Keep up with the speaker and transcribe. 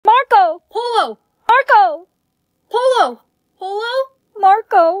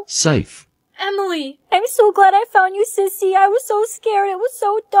Marco! Safe. Emily! I'm so glad I found you, sissy. I was so scared. It was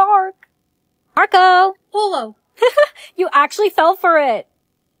so dark. Marco! Polo! You actually fell for it.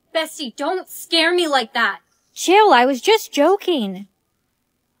 Bestie, don't scare me like that. Chill, I was just joking.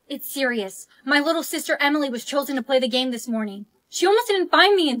 It's serious. My little sister Emily was chosen to play the game this morning. She almost didn't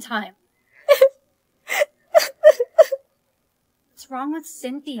find me in time. What's wrong with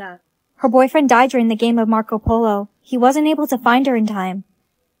Cynthia? Her boyfriend died during the game of Marco Polo. He wasn't able to find her in time.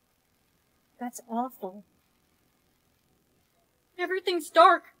 That's awful. Everything's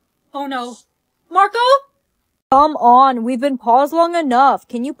dark. Oh no. Marco? Come on, we've been paused long enough.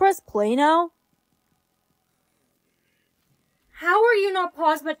 Can you press play now? How are you not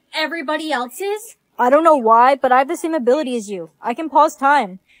paused but everybody else is? I don't know why, but I have the same ability as you. I can pause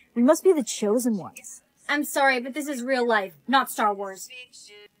time. We must be the chosen ones. I'm sorry, but this is real life, not Star Wars.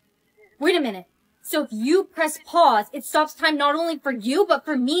 Wait a minute. So if you press pause, it stops time not only for you, but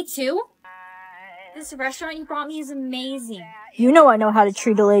for me too? This restaurant you brought me is amazing. You know I know how to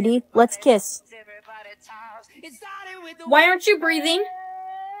treat a lady. Let's kiss. Why aren't you breathing?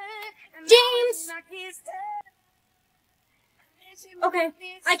 James! Okay,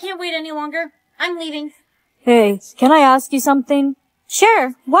 I can't wait any longer. I'm leaving. Hey, can I ask you something?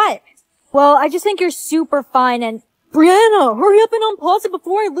 Sure, what? Well, I just think you're super fine and... Brianna, hurry up and unpause it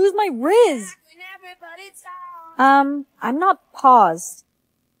before I lose my Riz! I'm not paused.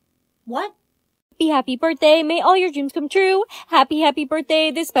 What? Happy birthday, may all your dreams come true. Happy birthday,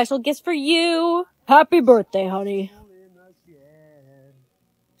 this special gift's for you. Happy birthday, honey.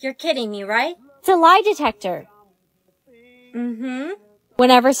 You're kidding me, right? It's a lie detector. Mm-hmm.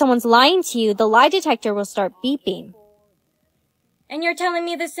 Whenever someone's lying to you, the lie detector will start beeping. And you're telling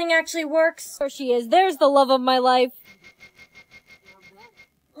me this thing actually works? There she is. There's the love of my life.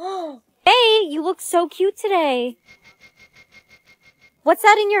 Oh. Hey, you look so cute today. What's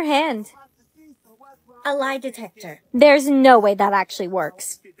that in your hand? A lie detector. There's no way that actually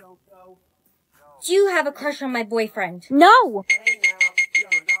works. Do you have a crush on my boyfriend? No!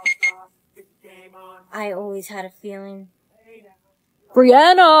 I always had a feeling.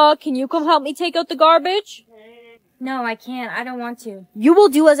 Brianna, can you come help me take out the garbage? No, I can't. I don't want to. You will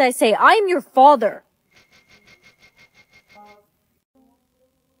do as I say. I am your father.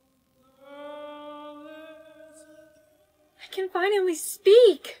 I can finally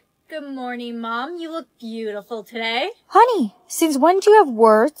speak. Good morning, Mom. You look beautiful today. Honey, since when do you have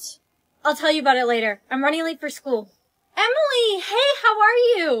words? I'll tell you about it later. I'm running late for school. Emily! Hey, how are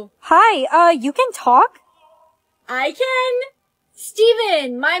you? Hi, you can talk? I can.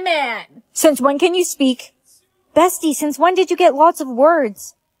 Steven, my man. Since when can you speak? Bestie, since when did you get lots of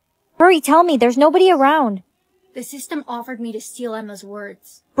words? Hurry, tell me, there's nobody around. The system offered me to steal Emma's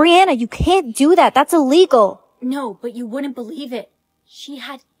words. Brianna, you can't do that. That's illegal. No, but you wouldn't believe it. She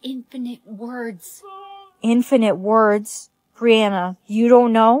had infinite words. Infinite words? Brianna, you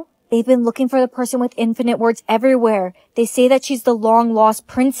don't know? They've been looking for the person with infinite words everywhere. They say that she's the long-lost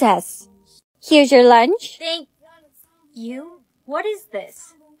princess. Here's your lunch. Thank you? What is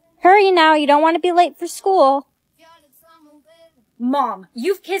this? Hurry now, you don't want to be late for school. Mom,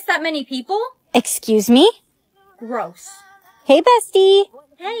 you've kissed that many people? Excuse me? Gross. Hey, bestie.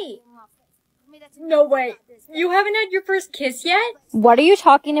 Hey. No way. You haven't had your first kiss yet? What are you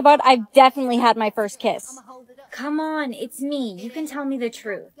talking about? I've definitely had my first kiss. Come on, it's me. You can tell me the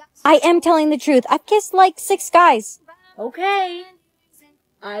truth. I am telling the truth. I've kissed like 6 guys. Okay.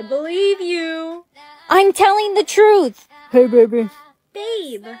 I believe you. I'm telling the truth. Hey, baby.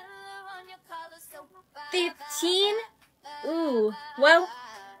 Babe. 15? Ooh, well,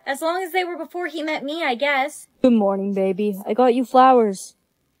 as long as they were before he met me, I guess. Good morning, baby. I got you flowers.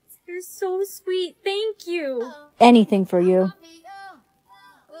 You're so sweet. Thank you. Anything for you.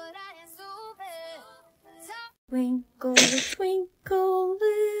 Twinkle, twinkle,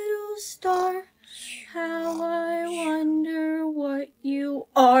 little star, how I wonder what you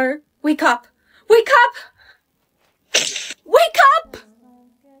are. Wake up! Wake up! Wake up!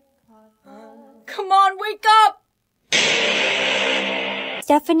 Come on, wake up!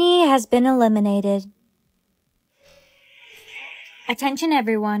 Stephanie has been eliminated. Attention,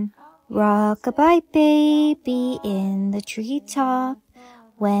 everyone. Rock-a-bye, baby, in the treetop.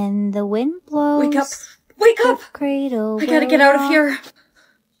 When the wind blows... Wake up! Wake up! Cradle I gotta get out of here.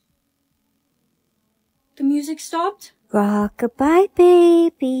 The music stopped? Rock-a-bye,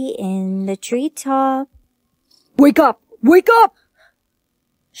 baby, in the treetop. Wake up! Wake up!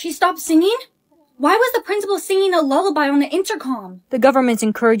 She stopped singing? Why was the principal singing a lullaby on the intercom? The government's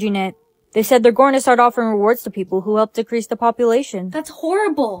encouraging it. They said they're going to start offering rewards to people who help decrease the population. That's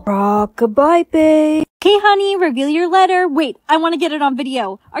horrible. 𝘃𝗶𝗱𝗲𝗄𝗡. Okay, honey, reveal your letter. Wait, I want to get it on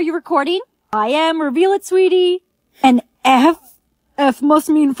video. Are you recording? I am. Reveal it, sweetie. An F? F must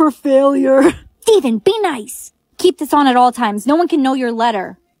mean for failure. Steven, be nice. Keep this on at all times. No one can know your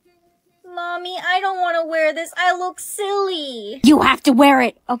letter. Mommy, I don't want to wear this. I look silly. You have to wear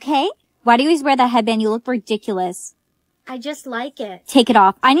it, okay? Why do you always wear that headband? You look ridiculous. I just like it. Take it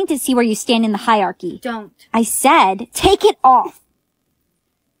off. I need to see where you stand in the hierarchy. Don't. I said, take it off.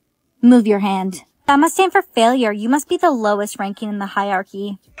 Move your hand. That must stand for failure. You must be the lowest ranking in the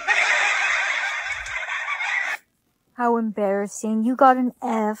hierarchy. How embarrassing. You got an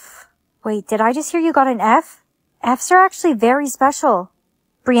F. Wait, did I just hear you got an F? Fs are actually very special.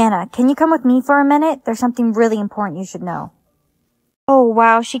 Brianna, can you come with me for a minute? There's something really important you should know. Oh,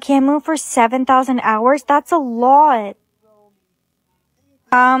 wow. She can't move for 7,000 hours? That's a lot.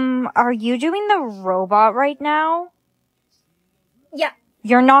 Are you doing the robot right now? Yeah.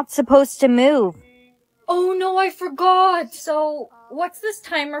 You're not supposed to move. Oh no, I forgot. So, what's this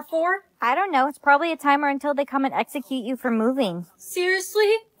timer for? I don't know. It's probably a timer until they come and execute you for moving.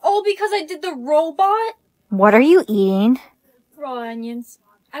 Seriously? All because I did the robot? What are you eating? Raw onions.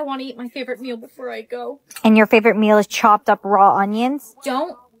 I want to eat my favorite meal before I go. And your favorite meal is chopped up raw onions?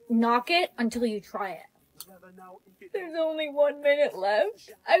 Don't knock it until you try it. There's only 1 minute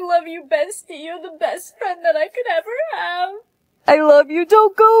left. I love you, bestie. You're the best friend that I could ever have. I love you.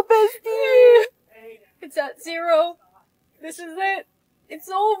 Don't go, bestie. It's at 0. This is it. It's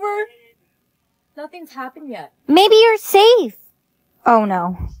over. Nothing's happened yet. Maybe you're safe. Oh,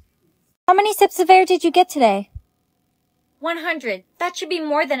 no. How many sips of air did you get today? 100. That should be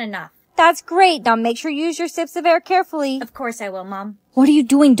more than enough. That's great. Now make sure you use your sips of air carefully. Of course I will, Mom. What are you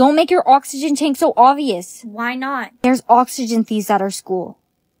doing? Don't make your oxygen tank so obvious. Why not? There's oxygen thieves at our school.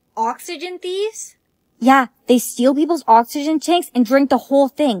 Oxygen thieves? Yeah, they steal people's oxygen tanks and drink the whole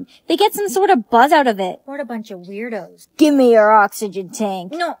thing. They get some sort of buzz out of it. What a bunch of weirdos. Give me your oxygen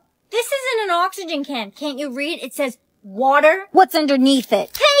tank. No, this isn't an oxygen can. Can't you read? It says water. What's underneath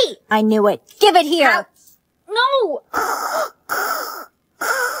it? Hey! I knew it. Give it here. No!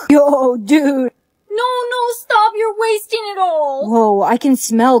 Yo, dude. No, stop. You're wasting it all. Whoa, I can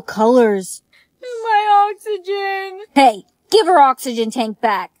smell colors. My oxygen. Hey, give her oxygen tank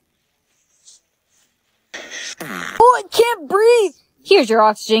back. Oh, I can't breathe. Here's your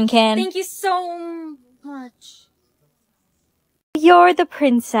oxygen can. Thank you so much. You're the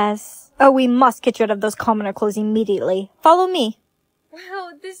princess. Oh, we must get rid of those commoner clothes immediately. Follow me.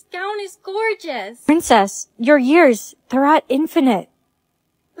 Wow, this gown is gorgeous. Princess, your years, they're at infinite.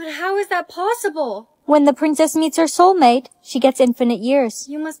 But how is that possible? When the princess meets her soulmate, she gets infinite years.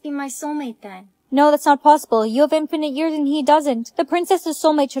 You must be my soulmate then. No, that's not possible. You have infinite years and he doesn't. The princess's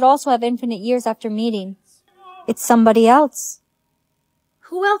soulmate should also have infinite years after meeting. It's somebody else.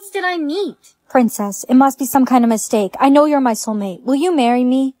 Who else did I meet? Princess, it must be some kind of mistake. I know you're my soulmate. Will you marry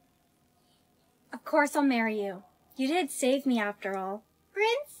me? Of course I'll marry you. You did save me after all.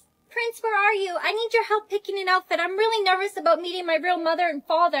 Prince, where are you? I need your help picking an outfit. I'm really nervous about meeting my real mother and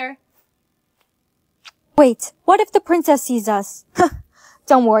father. Wait, what if the princess sees us?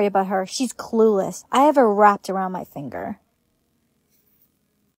 Don't worry about her. She's clueless. I have her wrapped around my finger.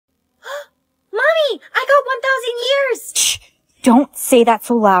 Mommy, I got 1,000 years! Shh! Don't say that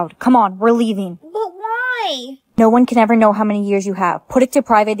so loud. Come on, we're leaving. But why? No one can ever know how many years you have. Put it to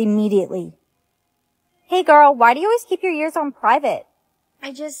private immediately. Hey girl, why do you always keep your years on private?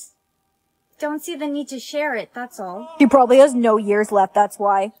 I just don't see the need to share it, that's all. She probably has no years left, that's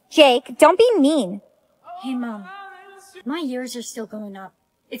why. Jake, don't be mean. Hey Mom, my years are still going up.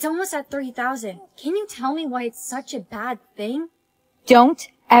 It's almost at 3,000. Can you tell me why it's such a bad thing? Don't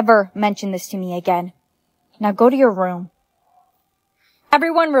ever mention this to me again. Now go to your room.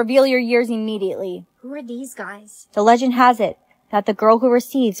 Everyone reveal your years immediately. Who are these guys? The legend has it that the girl who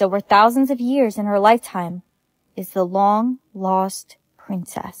receives over thousands of years in her lifetime is the long-lost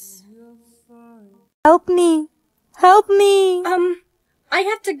princess. Help me. Help me. I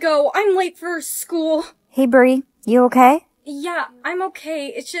have to go. I'm late for school. Hey, Brie, you okay? Yeah, I'm okay.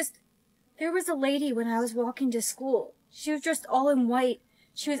 It's just, there was a lady when I was walking to school. She was dressed all in white.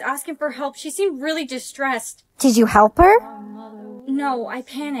 She was asking for help. She seemed really distressed. Did you help her? No, I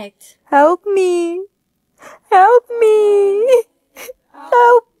panicked. Help me. Help me.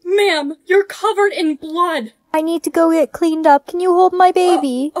 Help. Ma'am, you're covered in blood. I need to go get cleaned up. Can you hold my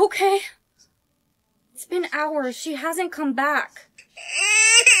baby? Okay. It's been hours. She hasn't come back.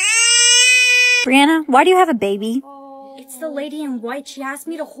 Brianna, why do you have a baby? It's the lady in white. She asked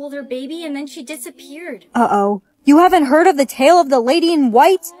me to hold her baby and then she disappeared. Uh-oh. You haven't heard of the tale of the lady in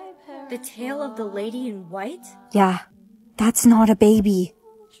white? The tale of the lady in white? Yeah, that's not a baby.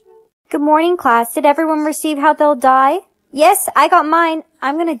 Good morning, class. Did everyone receive how they'll die? Yes, I got mine.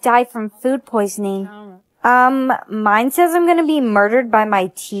 I'm gonna die from food poisoning. Mine says I'm gonna be murdered by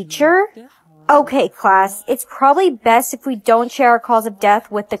my teacher? Okay, class. It's probably best if we don't share our cause of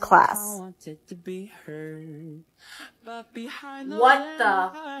death with the class. What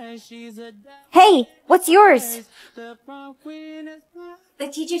the? Hey, what's yours? The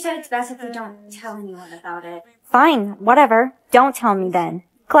teacher said it's best if we don't tell anyone about it. Fine, whatever. Don't tell me then.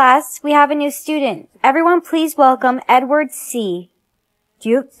 Class, we have a new student. Everyone please welcome Edward C. Do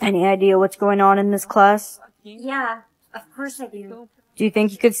you have any idea what's going on in this class? Yeah, of course I do. Do you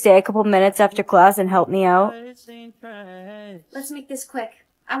think you could stay a couple minutes after class and help me out? Let's make this quick.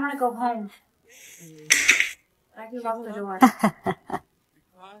 I want to go home. I can lock the door.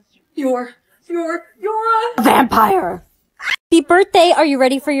 You're a Vampire! Happy birthday! Are you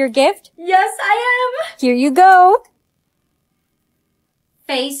ready for your gift? Yes, I am! Here you go!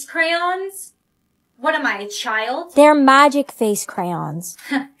 Face crayons? What am I, a child? They're magic face crayons.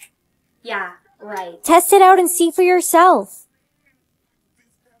 Yeah, right. Test it out and see for yourself.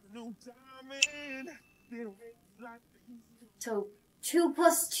 So, 2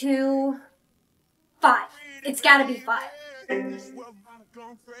 + 2, 5. It's gotta be 5.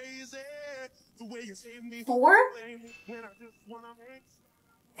 4?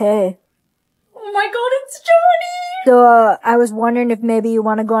 Hey. Oh my god, it's Johnny! So, I was wondering if maybe you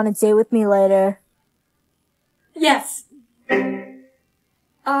want to go on a date with me later. Yes.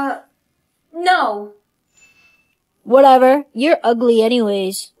 No. Whatever. You're ugly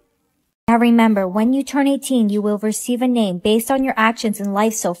anyways. Now remember, when you turn 18, you will receive a name based on your actions in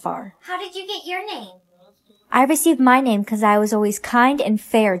life so far. How did you get your name? I received my name because I was always kind and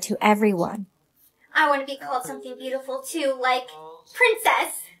fair to everyone. I want to be called something beautiful too, like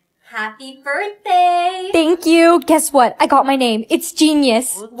Princess. Happy birthday! Thank you! Guess what? I got my name. It's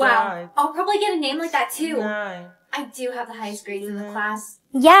genius! Wow, I'll probably get a name like that too. I do have the highest grades in the class.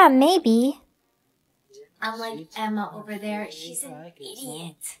 Yeah, maybe. Unlike Emma over there, she's an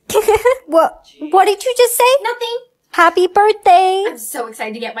idiot. What did you just say? Nothing. Happy birthday! I'm so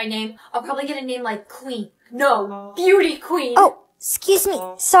excited to get my name. I'll probably get a name like Queen. No, Beauty Queen. Oh, excuse me.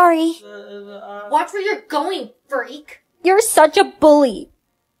 Sorry. Watch where you're going, freak. You're such a bully.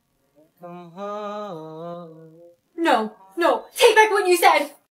 No, take back what you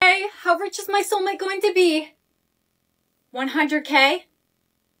said. Hey, how rich is my soulmate going to be? 100K?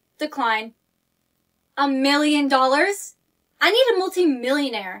 Decline. $1 million? I need a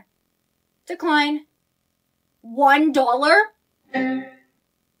multi-millionaire. Decline. $1?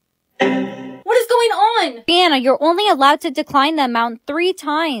 What is going on? Brianna, you're only allowed to decline the amount 3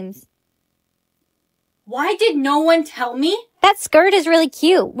 times. Why did no one tell me? That skirt is really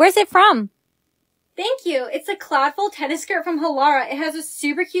cute. Where's it from? Thank you. It's a cloudful tennis skirt from Halara. It has a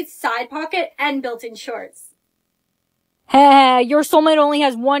super cute side pocket and built-in shorts. Hey, your soulmate only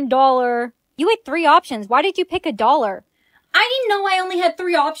has $1. You had 3 options. Why did you pick $1? I didn't know I only had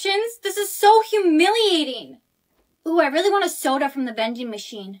 3 options. This is so humiliating. Ooh, I really want a soda from the vending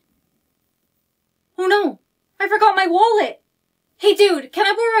machine. Oh no, I forgot my wallet. Hey dude, can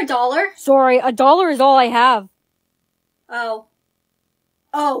I borrow $1? Sorry, $1 is all I have. Oh,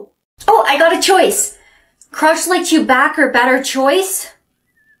 I got a choice. Crush like you back or better choice?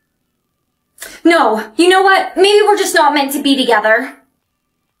 No, you know what? Maybe we're just not meant to be together.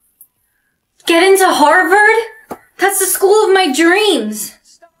 Get into Harvard? That's the school of my dreams.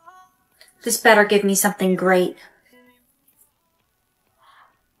 This better give me something great.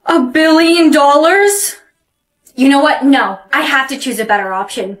 $1 billion? You know what? No, I have to choose a better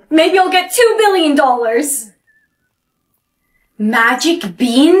option. Maybe I'll get $2 billion. Magic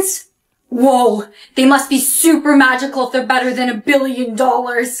beans? Whoa, they must be super magical if they're better than $1 billion.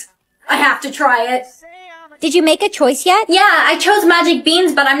 I have to try it. Did you make a choice yet? Yeah, I chose magic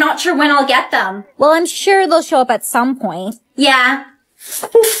beans, but I'm not sure when I'll get them. Well, I'm sure they'll show up at some point. Yeah.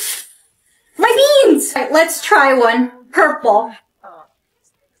 My beans! Alright, let's try one. Purple.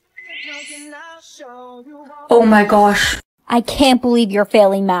 Oh my gosh. I can't believe you're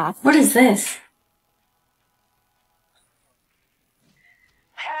failing math. What is this?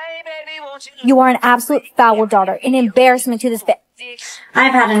 You are an absolute foul daughter, an embarrassment to this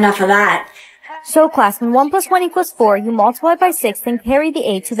I've had enough of that. So class, when 1 + 1 = 4, you multiply by 6, then carry the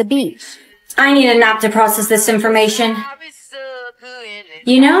A to the B. I need a nap to process this information.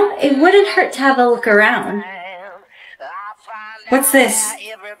 You know, it wouldn't hurt to have a look around. What's this?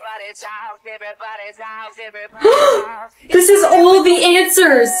 This is all the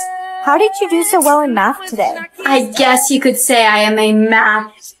answers! How did you do so well in math today? I guess you could say I am a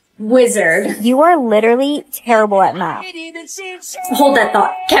math wizard. You are literally terrible at math. Hold that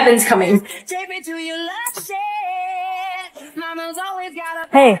thought. Kevin's coming.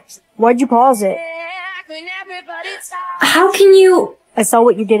 Hey, why'd you pause it? How can you... I saw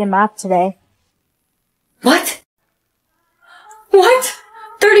what you did in math today. What? What?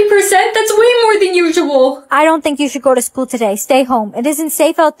 30%? That's way more than usual. I don't think you should go to school today. Stay home. It isn't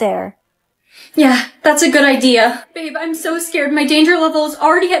safe out there. Yeah, that's a good idea. Babe, I'm so scared. My danger level is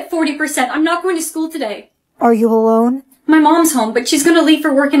already at 40%. I'm not going to school today. Are you alone? My mom's home, but she's gonna leave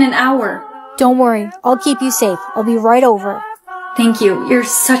for work in an hour. Don't worry. I'll keep you safe. I'll be right over. Thank you. You're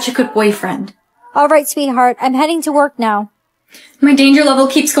such a good boyfriend. All right, sweetheart. I'm heading to work now. My danger level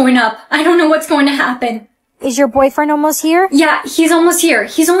keeps going up. I don't know what's going to happen. Is your boyfriend almost here? Yeah, he's almost here.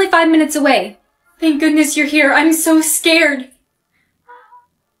 He's only 5 minutes away. Thank goodness you're here. I'm so scared.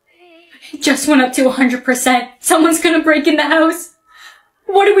 It just went up to 100%. Someone's gonna break in the house.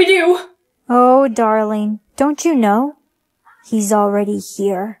 What do we do? Oh, darling. Don't you know? He's already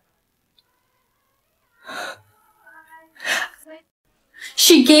here.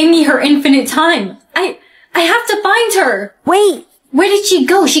 She gave me her infinite time. I have to find her. Wait! Where did she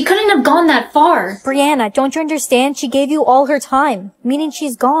go? She couldn't have gone that far. Brianna, don't you understand? She gave you all her time. Meaning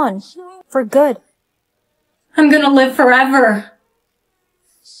she's gone. For good. I'm gonna live forever.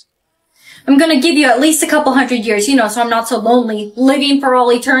 I'm gonna give you at least a couple 100 years, you know, so I'm not so lonely. Living for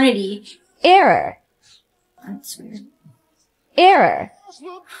all eternity. Error. That's weird. Error.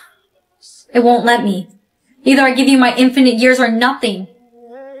 It won't let me. Either I give you my infinite years or nothing.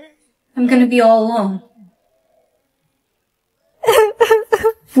 I'm gonna be all alone.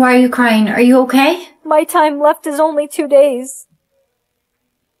 Why are you crying? Are you okay? My time left is only 2 days.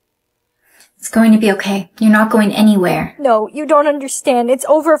 It's going to be okay. You're not going anywhere. No, you don't understand. It's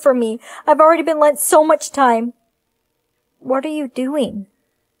over for me. I've already been lent so much time. What are you doing?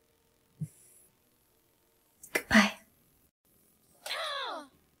 Goodbye.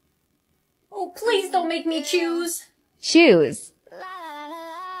 Oh, please don't make me choose. Choose.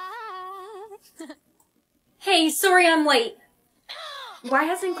 Hey, sorry I'm late. Why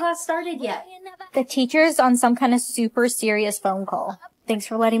hasn't class started yet? The teacher's on some kind of super serious phone call. Thanks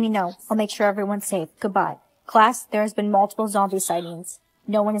for letting me know. I'll make sure everyone's safe. Goodbye. Class, there has been multiple zombie sightings.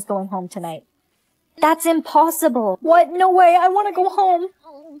 No one is going home tonight. That's impossible. What? No way. I want to go home.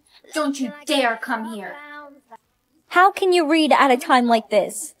 Don't you dare come here. How can you read at a time like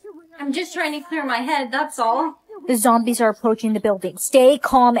this? I'm just trying to clear my head, that's all. The zombies are approaching the building. Stay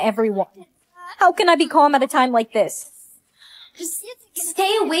calm, everyone. How can I be calm at a time like this? Just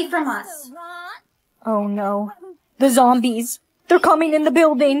stay away from us. Oh no. The zombies. They're coming in the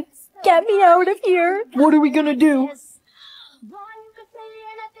building. Get me out of here. What are we gonna do?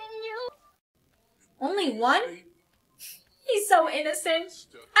 Only one? He's so innocent.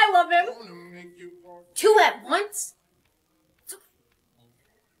 I love him. 2 at once?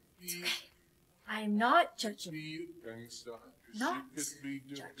 It's okay. I am not judging. Not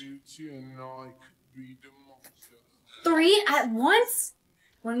judging. 3 at once?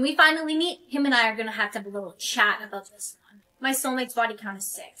 When we finally meet, him and I are gonna have to have a little chat about this one. My soulmate's body count is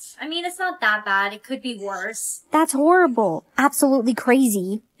 6. I mean, it's not that bad. It could be worse. That's horrible. Absolutely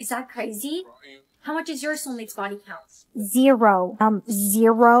crazy. Is that crazy? How much is your soulmate's body count? 0.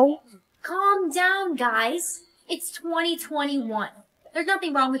 0? Calm down, guys. It's 2021. There's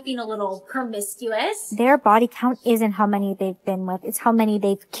nothing wrong with being a little promiscuous. Their body count isn't how many they've been with. It's how many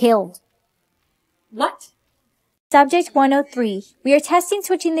they've killed. What? Subject 103. We are testing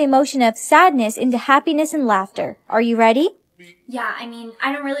switching the emotion of sadness into happiness and laughter. Are you ready? Yeah, I mean,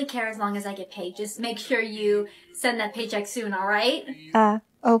 I don't really care as long as I get paid. Just make sure you send that paycheck soon, alright?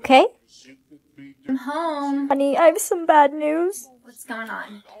 Okay. I'm home. Honey, I have some bad news. What's going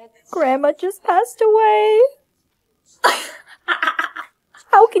on? Grandma just passed away.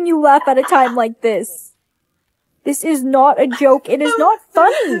 How can you laugh at a time like this? This is not a joke. It is not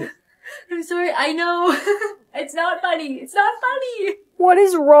funny. I'm sorry, I know. It's not funny. It's not funny. What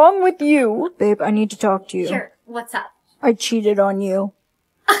is wrong with you? Babe, I need to talk to you. Sure, what's up? I cheated on you.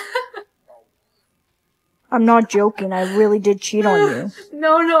 I'm not joking. I really did cheat on you.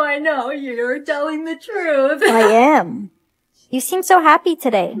 No, I know. You're telling the truth. I am. You seem so happy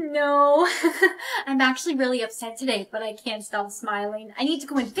today. No. I'm actually really upset today, but I can't stop smiling. I need to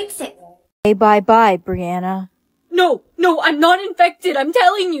go and fix it. Hey, bye-bye, Brianna. No, I'm not infected. I'm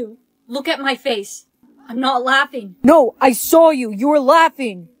telling you. Look at my face. I'm not laughing. No, I saw you. You were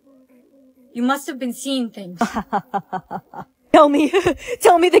laughing. You must have been seeing things. Tell me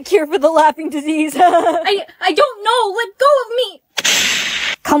the cure for the laughing disease. I don't know. Let go of me.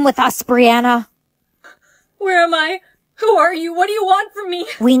 Come with us, Brianna. Where am I? Who are you? What do you want from me?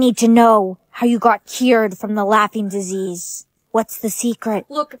 We need to know how you got cured from the laughing disease. What's the secret?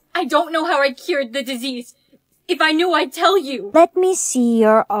 Look, I don't know how I cured the disease. If I knew, I'd tell you. Let me see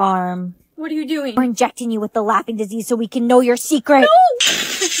your arm. What are you doing? We're injecting you with the laughing disease so we can know your secret.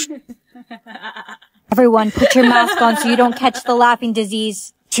 No! Everyone, put your mask on so you don't catch the laughing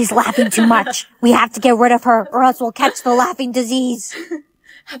disease. She's laughing too much. We have to get rid of her or else we'll catch the laughing disease.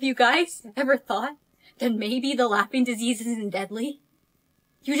 Have you guys ever thought that maybe the laughing disease isn't deadly?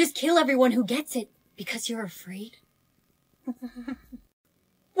 You just kill everyone who gets it because you're afraid.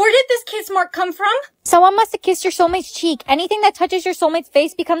 Where did this kiss mark come from? Someone must have kissed your soulmate's cheek. Anything that touches your soulmate's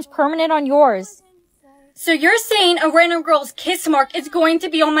face becomes permanent on yours. So you're saying a random girl's kiss mark is going to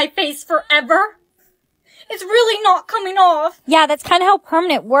be on my face forever? It's really not coming off. Yeah, that's kind of how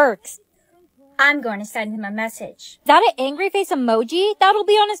permanent works. I'm going to send him a message. Is that an angry face emoji? That'll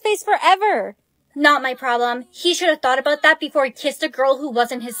be on his face forever. Not my problem. He should have thought about that before he kissed a girl who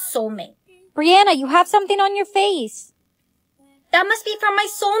wasn't his soulmate. Brianna, you have something on your face. That must be from my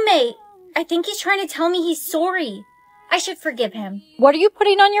soulmate. I think he's trying to tell me he's sorry. I should forgive him. What are you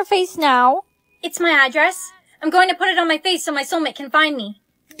putting on your face now? It's my address. I'm going to put it on my face so my soulmate can find me.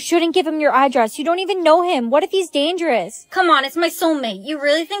 You shouldn't give him your address. You don't even know him. What if he's dangerous? Come on, it's my soulmate. You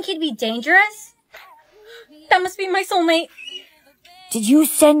really think he'd be dangerous? That must be my soulmate. Did you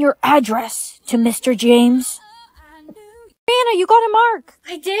send your address to Mr. James? Brianna, you got a mark.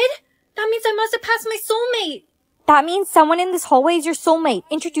 I did? That means I must have passed my soulmate. That means someone in this hallway is your soulmate.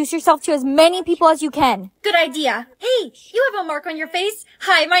 Introduce yourself to as many people as you can. Good idea. Hey, you have a mark on your face.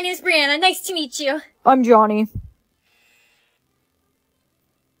 Hi, my name's Brianna. Nice to meet you. I'm Johnny.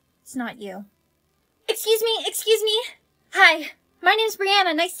 It's not you. Excuse me. Hi, my name's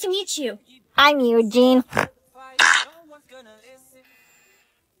Brianna. Nice to meet you. I'm Eugene.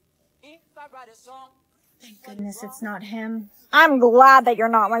 Thank goodness it's not him. I'm glad that you're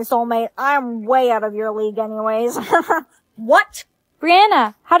not my soulmate. I'm way out of your league anyways. What?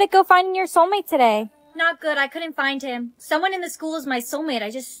 Brianna, how'd it go finding your soulmate today? Not good. I couldn't find him. Someone in the school is my soulmate.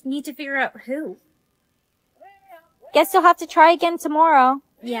 I just need to figure out who. Guess you'll have to try again tomorrow.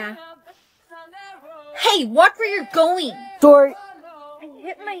 Yeah. Hey, watch where you're going. Sorry. I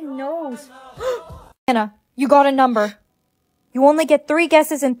hit my nose. Brianna, you got a number. You only get 3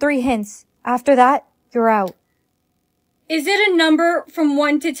 guesses and 3 hints. After that, you're out. Is it a number from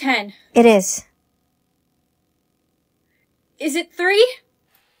 1 to 10? It is. Is it 3?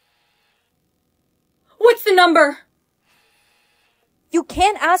 What's the number? You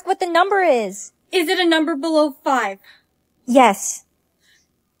can't ask what the number is. Is it a number below 5? Yes.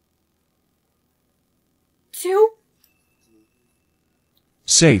 2?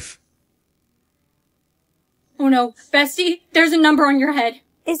 Safe. Oh no, bestie, there's a number on your head.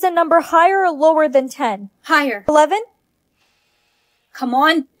 Is the number higher or lower than 10? Higher. 11? Come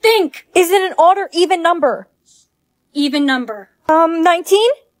on, think! Is it an odd or even number? Even number. 19?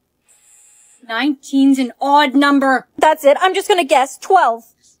 19's an odd number. That's it. I'm just gonna guess. 12.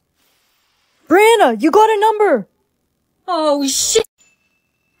 Brianna, you got a number. Oh shit!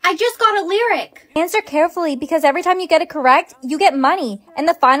 I just got a lyric. Answer carefully because every time you get it correct, you get money, and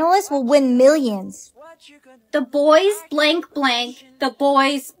the finalists will win millions. The boys blank blank. The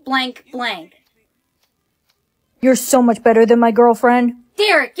boys blank blank. You're so much better than my girlfriend.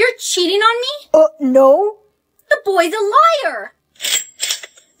 Derek, you're cheating on me? No. The boy's a liar.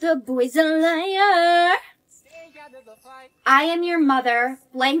 The boy's a liar. I am your mother.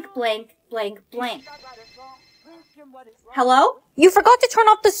 Blank blank blank blank. Hello? You forgot to turn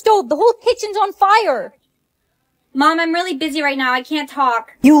off the stove. The whole kitchen's on fire. Mom, I'm really busy right now. I can't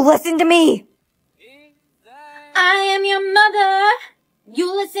talk. You listen to me. I am your mother.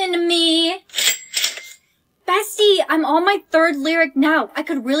 You listen to me. Bestie, I'm on my 3rd lyric now. I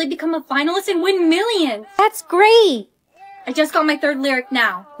could really become a finalist and win millions. That's great. I just got my 3rd lyric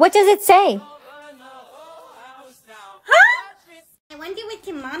now. What does it say? Huh? I wonder what's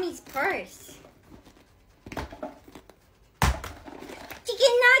in Mommy's purse.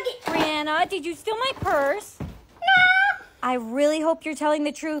 Chicken nugget. Brianna, did you steal my purse? No. I really hope you're telling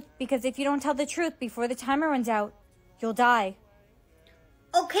the truth, because if you don't tell the truth before the timer runs out, you'll die.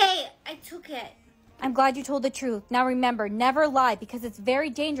 Okay, I took it. I'm glad you told the truth. Now remember, never lie, because it's very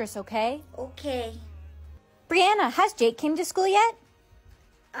dangerous, okay? Okay. Brianna, has Jake came to school yet?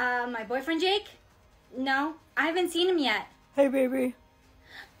 My boyfriend Jake? No, I haven't seen him yet. Hey, baby.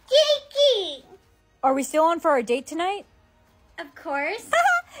 Jakey! Are we still on for our date tonight? Of course.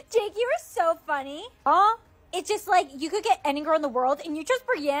 Jake, you were so funny. It's just like you could get any girl in the world and you chose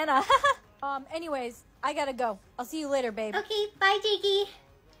Brianna. Anyways, I gotta go. I'll see you later, babe. Okay, bye, Jakey.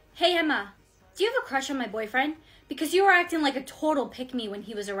 Hey, Emma. Do you have a crush on my boyfriend? Because you were acting like a total pick-me when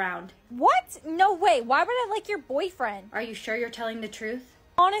he was around. What? No way. Why would I like your boyfriend? Are you sure you're telling the truth?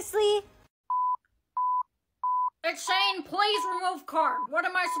 Honestly? It's saying, please remove card. What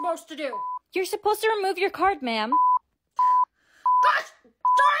am I supposed to do? You're supposed to remove your card, ma'am. Gosh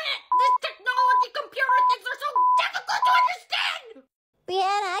darn it! These technology computer things are so difficult to understand!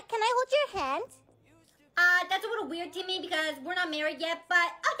 Brianna, can I hold your hand? That's a little weird to me because we're not married yet,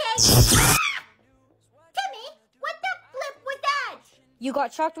 but okay. Timmy, what the flip was that? You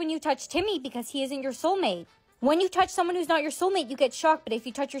got shocked when you touched Timmy because he isn't your soulmate. When you touch someone who's not your soulmate, you get shocked, but if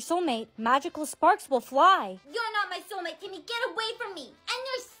you touch your soulmate, magical sparks will fly. You're not my soulmate, Timmy. Get away from me. And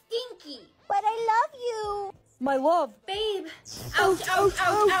you're stinky. But I love you. My love. Babe. Ouch, ouch,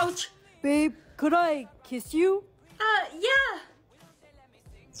 ouch, ouch. Babe, could I kiss you? Yeah.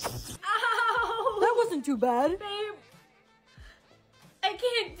 Ow. That wasn't too bad. Babe. I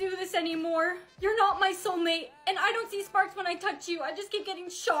can't do this anymore. You're not my soulmate, and I don't see sparks when I touch you. I just keep getting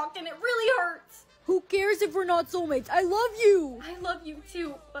shocked, and it really hurts. Who cares if we're not soulmates? I love you. I love you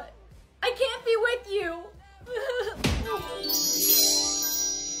too, but I can't be with you.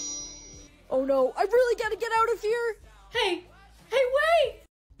 Oh no, I really gotta get out of here. Hey, wait!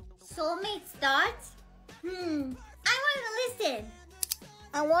 Soulmate's thoughts? I want to listen.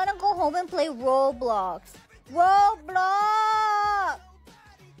 I want to go home and play Roblox. Roblox!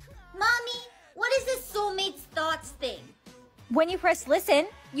 Mommy, what is this soulmate's thoughts thing? When you press listen,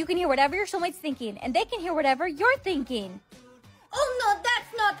 you can hear whatever your soulmate's thinking, and they can hear whatever you're thinking. Oh no,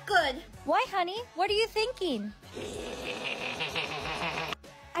 that's not good. Why, honey? What are you thinking?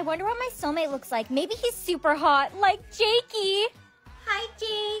 I wonder what my soulmate looks like. Maybe he's super hot, like Jakey. Hi,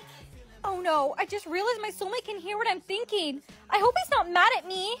 Jake. Oh no, I just realized my soulmate can hear what I'm thinking. I hope he's not mad at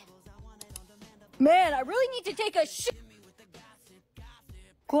me. Man, I really need to take a shit.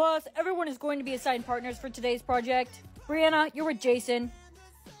 Class, everyone is going to be assigned partners for today's project. Brianna, you're with Jason.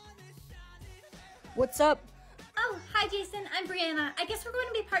 What's up? Oh, hi Jason, I'm Brianna. I guess we're going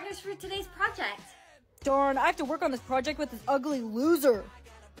to be partners for today's project. Darn, I have to work on this project with this ugly loser.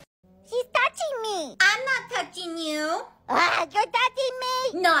 He's touching me. I'm not touching you. You're touching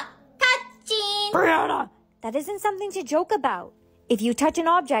me. Not touching. Brianna! That isn't something to joke about. If you touch an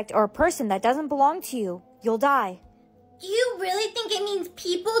object or a person that doesn't belong to you, you'll die. Do you really think it means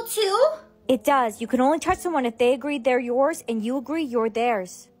people too? It does. You can only touch someone if they agree they're yours and you agree you're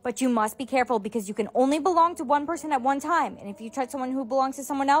theirs. But you must be careful because you can only belong to one person at one time. And if you touch someone who belongs to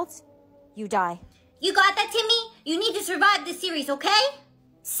someone else, you die. You got that, Timmy? You need to survive this series, okay?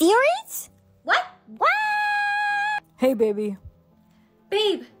 Series? What? What? Hey, baby.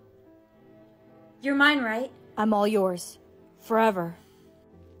 Babe, you're mine, right? I'm all yours. Forever.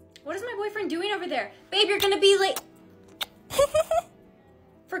 What is my boyfriend doing over there? Babe, you're gonna be late.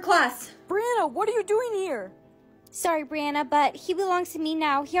 For class. Brianna, what are you doing here? Sorry, Brianna, but he belongs to me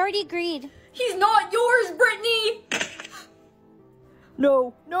now. He already agreed. He's not yours, Brittany!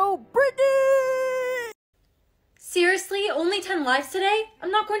 No, Brittany! Seriously? Only 10 lives today?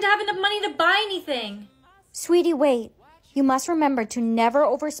 I'm not going to have enough money to buy anything. Sweetie, wait. You must remember to never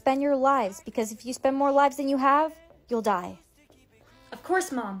overspend your lives because if you spend more lives than you have, you'll die. Of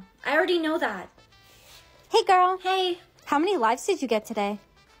course, Mom. I already know that. Hey, girl. Hey, How many lives did you get today?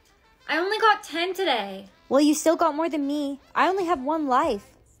 I only got 10 today. Well, you still got more than me. I only have 1 life.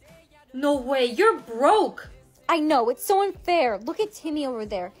 No way, you're broke. I know, it's so unfair. Look at Timmy over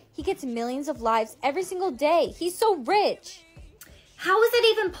there. He gets millions of lives every single day. He's so rich. How is it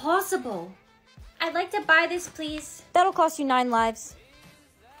even possible? I'd like to buy this, please. That'll cost you 9 lives.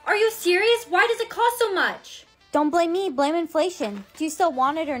 Are you serious? Why does it cost so much? Don't blame me, blame inflation. Do you still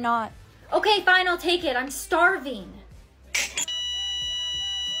want it or not? Okay, fine, I'll take it. I'm starving.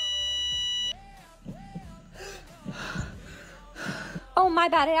 Oh, my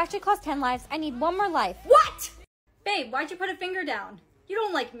bad. It actually cost 10 lives. I need 1 more life. What? Babe, why'd you put a finger down? You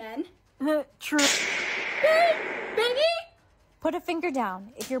don't like men. True. Baby? Put a finger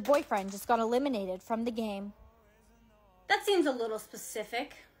down if your boyfriend just got eliminated from the game. That seems a little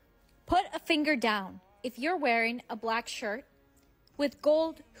specific. Put a finger down if you're wearing a black shirt with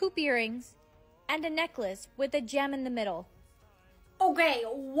gold hoop earrings and a necklace with a gem in the middle. Okay,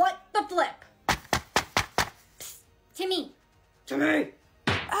 what the flip? Psst, Timmy. Timmy!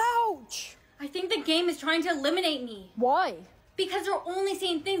 Ouch! I think the game is trying to eliminate me. Why? Because you're only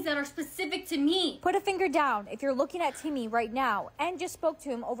saying things that are specific to me. Put a finger down if you're looking at Timmy right now and just spoke to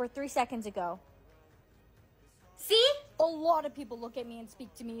him over 3 seconds ago. See? A lot of people look at me and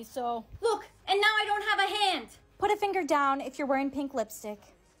speak to me, so... Look, and now I don't have a hand. Put a finger down if you're wearing pink lipstick.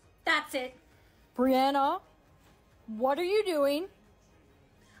 That's it. Brianna, what are you doing?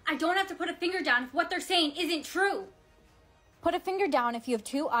 I don't have to put a finger down if what they're saying isn't true. Put a finger down if you have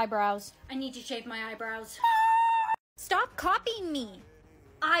 2 eyebrows. I need to shave my eyebrows. Stop copying me.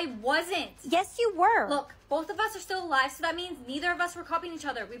 I wasn't. Yes, you were. Look, both of us are still alive, so that means neither of us were copying each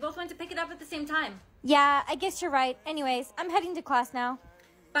other. We both went to pick it up at the same time. Yeah, I guess you're right. Anyways, I'm heading to class now.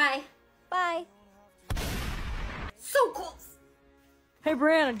 Bye. Bye. So close. Hey,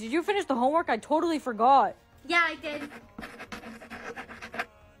 Brianna, did you finish the homework? I totally forgot. Yeah, I did.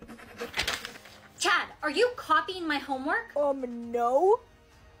 Chad, are you copying my homework? No.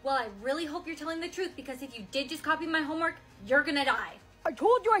 Well, I really hope you're telling the truth, because if you did just copy my homework, you're gonna die. I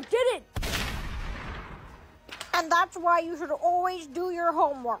told you I didn't. And that's why you should always do your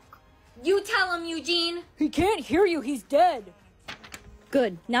homework. You tell him, Eugene. He can't hear you. He's dead.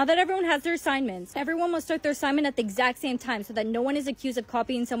 Good. Now that everyone has their assignments, everyone must start their assignment at the exact same time so that no one is accused of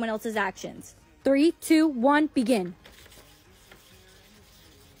copying someone else's actions. 3, 2, 1, begin.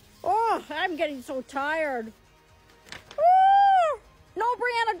 Oh, I'm getting so tired. No,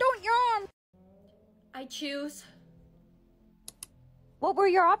 Brianna, don't yawn. I choose. What were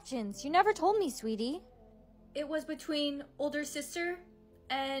your options? You never told me, sweetie. It was between older sister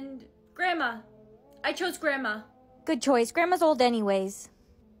and grandma. I chose grandma. Good choice. Grandma's old anyways.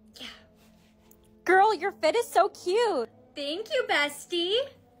 Yeah. Girl, your fit is so cute. Thank you, bestie.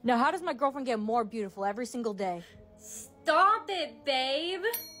 Now, how does my girlfriend get more beautiful every single day? Stop it, babe.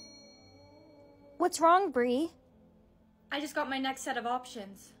 What's wrong, Bree? I just got my next set of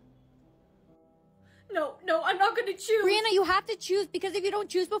options. No, I'm not gonna choose. Brianna, you have to choose, because if you don't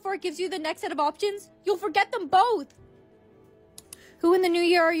choose before it gives you the next set of options, you'll forget them both. Who in the new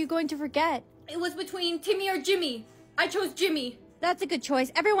year are you going to forget? It was between Timmy or Jimmy. I chose Jimmy. That's a good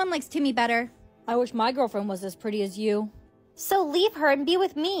choice. Everyone likes Timmy better. I wish my girlfriend was as pretty as you. So leave her and be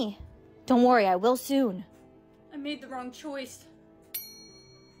with me. Don't worry, I will soon. I made the wrong choice.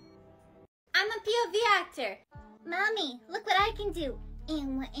 I'm a POV actor. Mommy, look what I can do.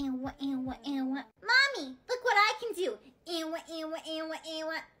 And what. Mommy, look what I can do. And what.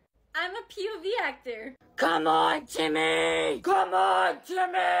 I'm a POV actor. Come on, Timmy! Come on,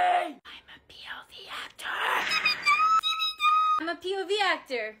 Timmy! I'm a POV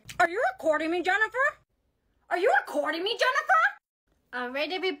actor. Are you recording me, Jennifer? Are you recording me, Jennifer? All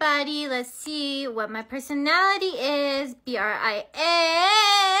right, everybody, let's see what my personality is. BRIA.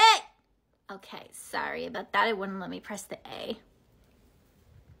 Okay, sorry about that. It wouldn't let me press the A.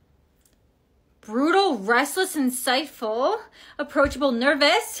 Brutal, restless, insightful, approachable,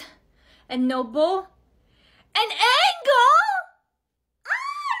 nervous, and noble, and angle!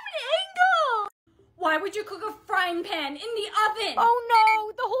 I'm an angle! Why would you cook a frying pan in the oven? Oh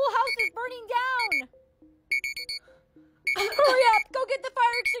no, the whole house is burning down! Hurry up, go get the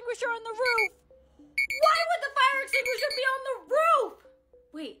fire extinguisher on the roof! Why would the fire extinguisher be on the roof?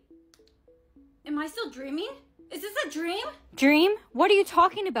 Wait, am I still dreaming? Is this a dream? Dream? What are you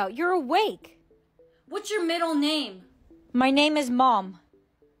talking about? You're awake. What's your middle name? My name is Mom.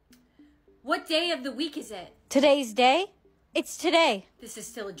 What day of the week is it? Today's day? It's today. This is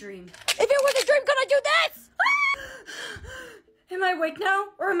still a dream. If it was a dream, could I do this? Am I awake now,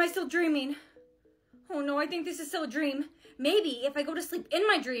 or am I still dreaming? Oh no, I think this is still a dream. Maybe if I go to sleep in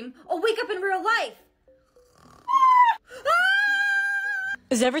my dream, I'll wake up in real life.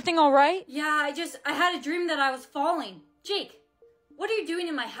 Is everything all right? Yeah, I had a dream that I was falling. Jake, what are you doing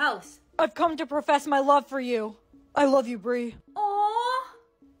in my house? I've come to profess my love for you. I love you, Bree. Aww.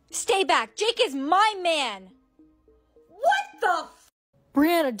 Stay back. Jake is my man. What the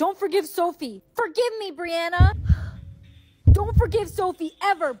Brianna, don't forgive Sophie. Forgive me, Brianna. Don't forgive Sophie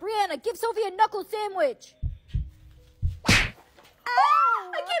ever. Brianna, give Sophie a knuckle sandwich.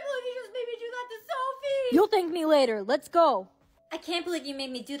 I can't believe you just made me do that to Sophie! You'll thank me later. Let's go. I can't believe you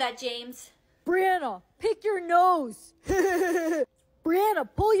made me do that, James. Brianna, pick your nose. Brianna,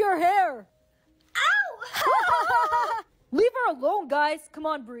 pull your hair. Ow! Leave her alone, guys. Come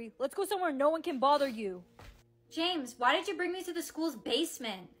on, Bree. Let's go somewhere no one can bother you. James, why did you bring me to the school's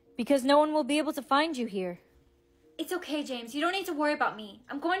basement? Because no one will be able to find you here. It's okay, James. You don't need to worry about me.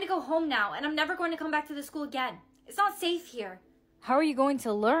 I'm going to go home now, and I'm never going to come back to the school again. It's not safe here. How are you going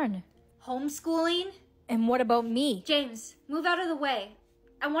to learn? Homeschooling? And what about me? James, move out of the way.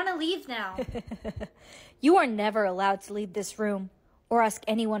 I want to leave now. You are never allowed to leave this room or ask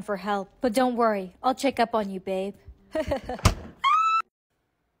anyone for help. But don't worry, I'll check up on you, babe.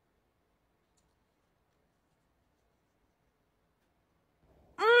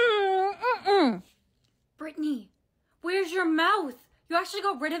 Brittany, where's your mouth? You actually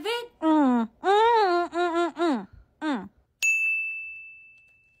got rid of it?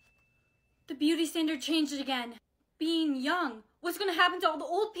 The beauty standard changed again. Being young What's gonna happen to all the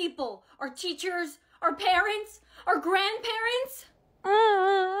old people? Our teachers, our parents, our grandparents?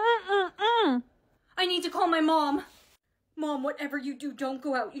 I need to call my mom. Mom, whatever you do, don't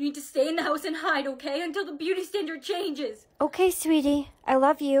go out. You need to stay in the house and hide, okay? Until the beauty standard changes. Okay, sweetie. I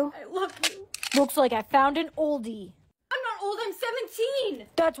love you. I love you. Looks like I found an oldie. I'm not old, I'm 17.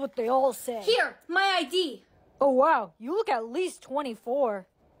 That's what they all say. Here, my ID. Oh, wow. You look at least 24.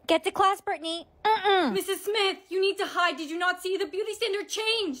 Get to class, Brittany. Mrs. Smith, you need to hide. Did you not see the beauty standard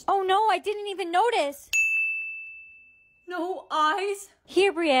changed? Oh no, I didn't even notice. No eyes?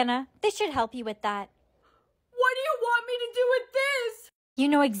 Here, Brianna. This should help you with that. What do you want me to do with this? You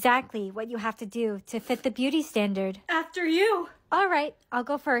know exactly what you have to do to fit the beauty standard. After you. All right, I'll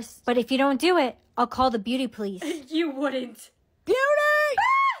go first. But if you don't do it, I'll call the beauty police. You wouldn't. Beauty!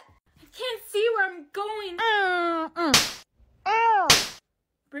 Ah! I can't see where I'm going.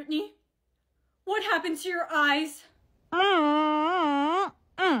 Brittany, what happened to your eyes?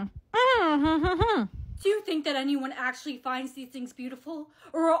 Do you think that anyone actually finds these things beautiful?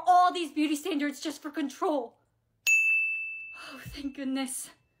 Or are all these beauty standards just for control? Oh, thank goodness.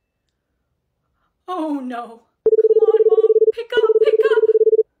 Oh, no. Come on, Mom. Pick up, pick up.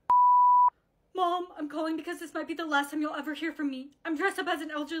 Mom, I'm calling because this might be the last time you'll ever hear from me. I'm dressed up as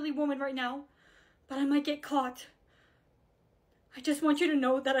an elderly woman right now, but I might get caught. I just want you to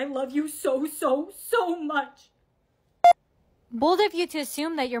know that I love you so, so, so much. Bold of you to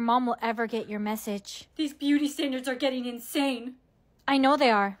assume that your mom will ever get your message. These beauty standards are getting insane. I know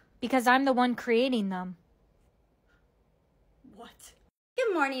they are, because I'm the one creating them. What?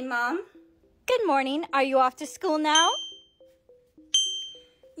 Good morning, Mom. Good morning. Are you off to school now?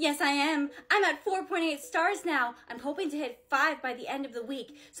 Yes, I am. I'm at 4.8 stars now. I'm hoping to hit 5 by the end of the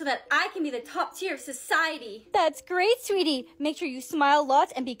week so that I can be the top tier of society. That's great, sweetie. Make sure you smile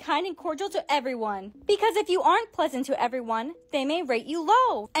lots and be kind and cordial to everyone. Because if you aren't pleasant to everyone, they may rate you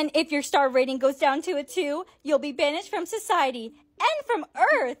low. And if your star rating goes down to a 2, you'll be banished from society and from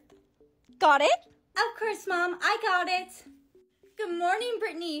Earth. Got it? Of course, Mom. I got it. Good morning,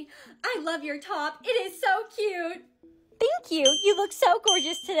 Brittany. I love your top. It is so cute. Thank you. You look so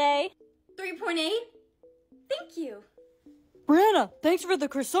gorgeous today. 3.8? Thank you. Brianna, thanks for the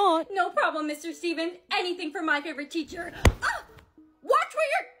croissant. No problem, Mr. Steven. Anything for my favorite teacher. Ah! Watch where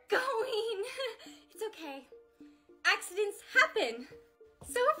you're going. It's okay. Accidents happen.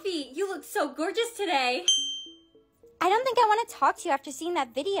 Sophie, you look so gorgeous today. I don't think I want to talk to you after seeing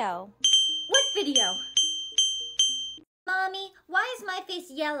that video. What video? Mommy, why is my face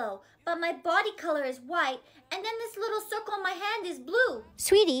yellow, but my body color is white, and then this little circle on my hand is blue?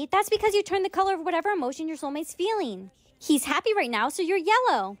 Sweetie, that's because you turned the color of whatever emotion your soulmate's feeling. He's happy right now, so you're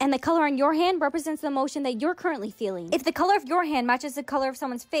yellow. And the color on your hand represents the emotion that you're currently feeling. If the color of your hand matches the color of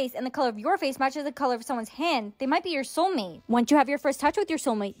someone's face and the color of your face matches the color of someone's hand, they might be your soulmate. Once you have your first touch with your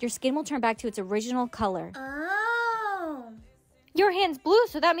soulmate, your skin will turn back to its original color. Oh. Your hand's blue,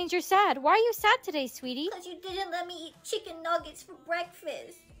 so that means you're sad. Why are you sad today, sweetie? Because you didn't let me eat chicken nuggets for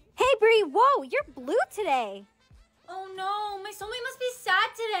breakfast. Hey, Bree, whoa, you're blue today. Oh no, my soulmate must be sad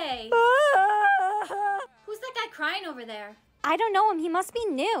today. Who's that guy crying over there? I don't know him. He must be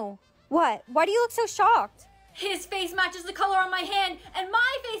new. What? Why do you look so shocked? His face matches the color on my hand, and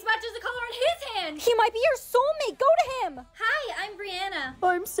my face matches the color on his hand. He might be your soulmate. Go to him. Hi, I'm Brianna.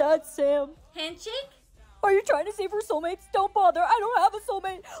 I'm sad, Sam. Handshake? Are you trying to save her soulmates? Don't bother. I don't have a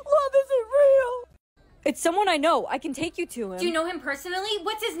soulmate. Love isn't real. It's someone I know. I can take you to him. Do you know him personally?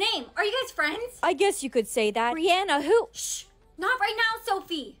 What's his name? Are you guys friends? I guess you could say that. Brianna, who? Shh! Not right now,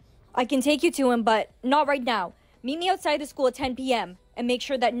 Sophie! I can take you to him, but not right now. Meet me outside the school at 10 p.m. and make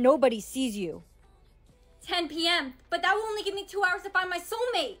sure that nobody sees you. 10 p.m. But that will only give me 2 hours to find my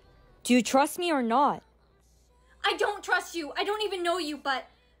soulmate. Do you trust me or not? I don't trust you. I don't even know you, but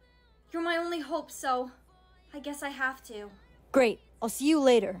you're my only hope, so I guess I have to. Great. I'll see you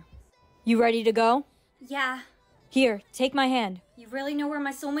later. You ready to go? Yeah. Here, take my hand. You really know where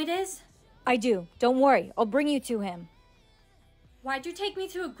my soulmate is? I do. Don't worry. I'll bring you to him. Why'd you take me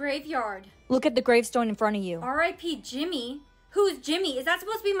to a graveyard? Look at the gravestone in front of you. R.I.P. Jimmy? Who's Jimmy? Is that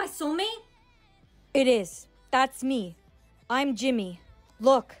supposed to be my soulmate? It is. That's me. I'm Jimmy.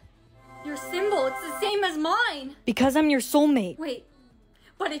 Look. Your symbol, it's the same as mine. Because I'm your soulmate. Wait,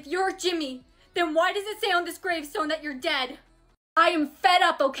 but if you're Jimmy, then why does it say on this gravestone that you're dead? I am fed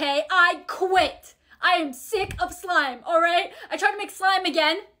up, okay? I quit. I am sick of slime, alright? I tried to make slime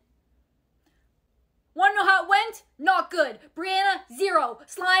again. Wanna know how it went? Not good. Brianna, 0.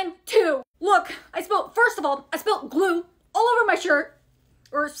 Slime, 2. Look, first of all, I spilled glue all over my shirt.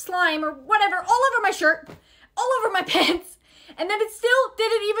 Or slime, or whatever, all over my shirt. All over my pants. And then it still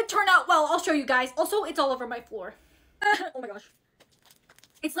didn't even turn out well. I'll show you guys. Also, it's all over my floor. Oh my gosh.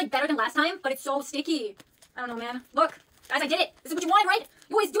 It's like better than last time, but it's so sticky. I don't know, man. Look, guys, I did it. This is what you wanted, right?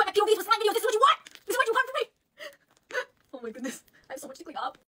 You always do it at POVs with slime videos. This is what you want. This is what you want from me. Oh my goodness. I have so much to clean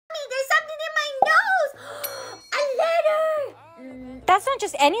up. Mommy, there's something in my nose. A letter. That's not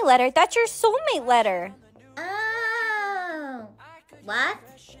just any letter. That's your soulmate letter. Oh. What?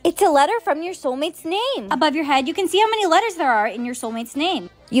 It's a letter from your soulmate's name. Above your head, you can see how many letters there are in your soulmate's name.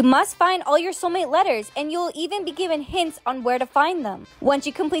 You must find all your soulmate letters, and you'll even be given hints on where to find them. Once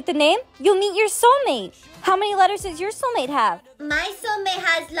you complete the name, you'll meet your soulmate. How many letters does your soulmate have? My soulmate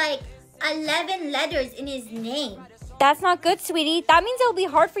has like 11 letters in his name. That's not good, sweetie. That means it'll be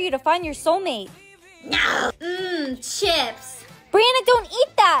hard for you to find your soulmate. No. Chips. Brianna, don't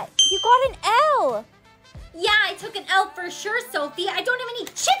eat that. You got an L. Yeah, I took an L for sure, Sophie. I don't have any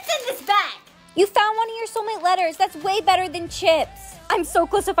chips in this bag. You found one of your soulmate letters. That's way better than chips. I'm so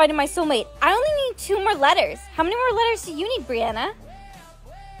close to finding my soulmate. I only need 2 more letters. How many more letters do you need, Brianna?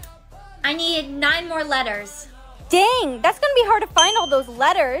 I need 9 more letters. Dang, that's gonna be hard to find all those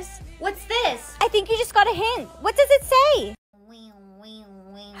letters. What's this? I think you just got a hint. What does it say? Wing, wing,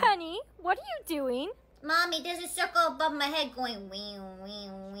 wing. Honey, what are you doing? Mommy, there's a circle above my head going wing,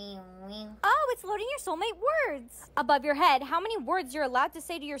 wing, wing, wing. Oh, it's loading your soulmate words. Above your head, how many words you're allowed to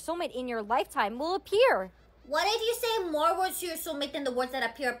say to your soulmate in your lifetime will appear. What if you say more words to your soulmate than the words that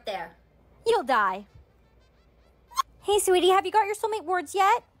appear up there? You'll die. Hey, sweetie, have you got your soulmate words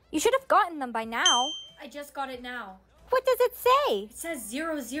yet? You should have gotten them by now. I just got it now. What does it say? It says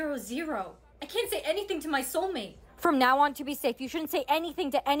 000. I can't say anything to my soulmate. From now on, to be safe, you shouldn't say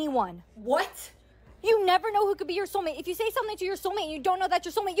anything to anyone. What? You never know who could be your soulmate. If you say something to your soulmate and you don't know that's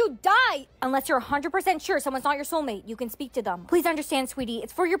your soulmate, you die. Unless you're 100% sure someone's not your soulmate, you can speak to them. Please understand, sweetie,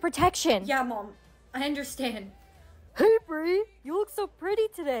 it's for your protection. Yeah, Mom. I understand. Hey, Bree, you look so pretty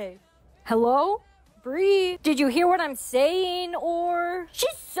today. Hello? Bree, did you hear what I'm saying, or?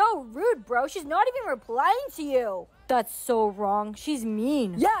 She's so rude, bro. She's not even replying to you. That's so wrong. She's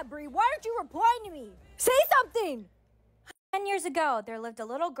mean. Yeah, Bree, why aren't you replying to me? Say something! 10 years ago, there lived a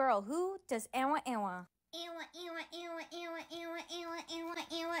little girl who does ewa ewa.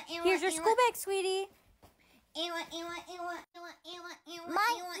 Here's your school bag, sweetie. My ears,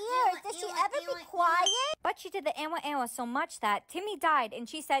 does she ever be quiet? But she did the ewa ewa so much that Timmy died, and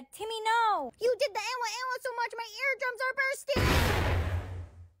she said, Timmy, no. You did the ewa ewa so much, my eardrums are bursting.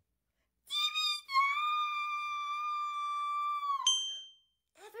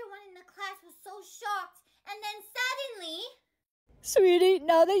 Everyone in the class was so shocked, and then suddenly... Sweetie,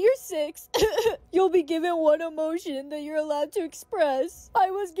 now that you're 6, you'll be given one emotion that you're allowed to express. I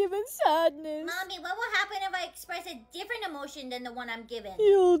was given sadness. Mommy, what will happen if I express a different emotion than the one I'm given?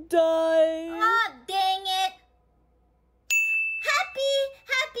 You'll die. Oh, dang it. Happy,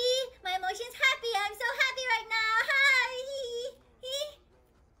 happy. My emotion's happy. I'm so happy right now. Hi.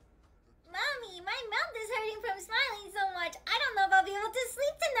 Mommy, my mouth is hurting from smiling so much. I don't know if I'll be able to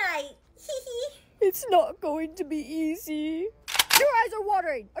sleep tonight. It's not going to be easy. Your eyes are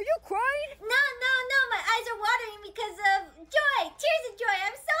watering. Are you crying? No. My eyes are watering because of joy. Tears of joy.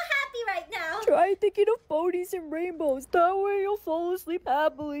 I'm so happy right now. Try thinking of ponies and rainbows. That way you'll fall asleep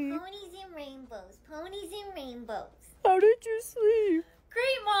happily. Ponies and rainbows. Ponies and rainbows. How did you sleep?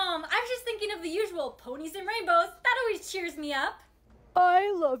 Great, Mom. I was just thinking of the usual ponies and rainbows. That always cheers me up.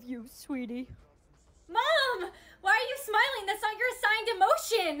 I love you, sweetie. Mom, why are you smiling? That's not your assigned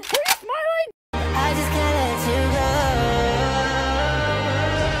emotion. Are you smiling? I just can't let you go.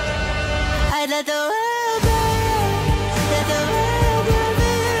 I let the world go. Let the world go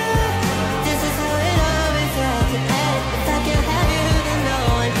through. This is how it always has to end. If I can't have you, then no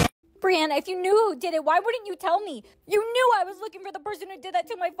one can. Brianna, if you knew who did it, why wouldn't you tell me? You knew I was looking for the person who did that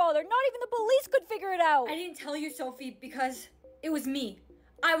to my father. Not even the police could figure it out. I didn't tell you, Sophie, because it was me.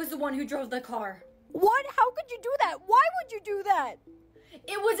 I was the one who drove the car. What? How could you do that? Why would you do that?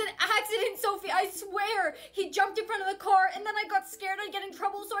 It was an accident, Sophie, I swear. He jumped in front of the car, and then I got scared I'd get in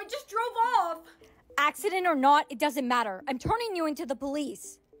trouble, so I just drove off. Accident or not, it doesn't matter. I'm turning you into the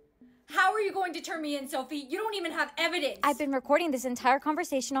police. How are you going to turn me in, Sophie? You don't even have evidence. I've been recording this entire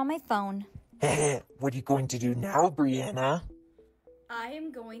conversation on my phone. What are you going to do now, Brianna? I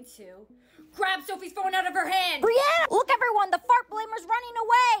am going to grab Sophie's phone out of her hand. Brianna! Look, everyone, the fart blamer's running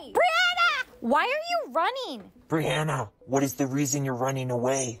away! Brianna! Why are you running? Brianna, what is the reason you're running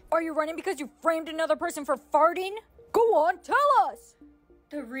away? Are you running because you framed another person for farting? Go on, tell us!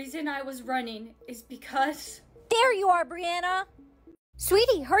 The reason I was running is because... There you are, Brianna!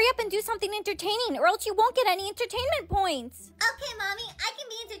 Sweetie, hurry up and do something entertaining, or else you won't get any entertainment points. Okay, Mommy, I can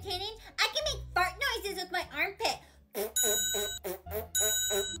be entertaining. I can make fart noises with my armpit.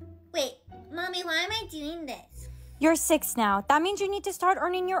 Wait, Mommy, why am I doing this? You're 6 now. That means you need to start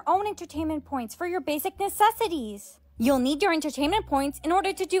earning your own entertainment points for your basic necessities. You'll need your entertainment points in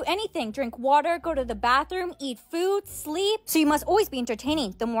order to do anything. Drink water, go to the bathroom, eat food, sleep. So you must always be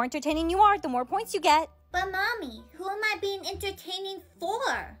entertaining. The more entertaining you are, the more points you get. But Mommy, who am I being entertaining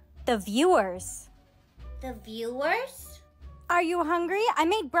for? The viewers. The viewers? Are you hungry? I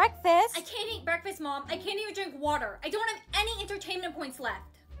made breakfast. I can't eat breakfast, Mom. I can't even drink water. I don't have any entertainment points left.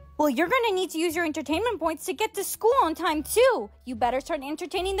 Well, you're gonna need to use your entertainment points to get to school on time too. You better start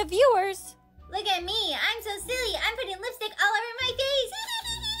entertaining the viewers. Look at me, I'm so silly. I'm putting lipstick all over my face.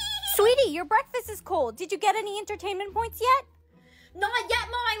 Sweetie, your breakfast is cold. Did you get any entertainment points yet? Not yet,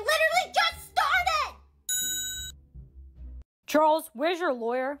 Mom. I literally just started! Charles, where's your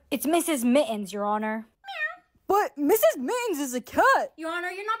lawyer? It's Mrs. Mittens, Your Honor. But Mrs. Mittens is a cat. Your Honor,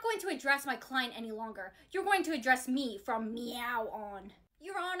 you're not going to address my client any longer. You're going to address me from meow on.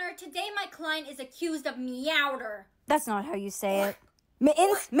 Your Honor, today my client is accused of meowder. That's not how you say it.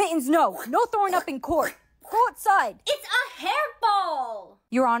 Mittens, no. No throwing up in court. Go outside. It's a hairball!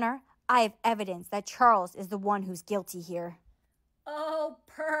 Your Honor, I have evidence that Charles is the one who's guilty here. Oh,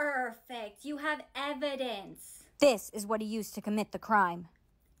 perfect. You have evidence. This is what he used to commit the crime.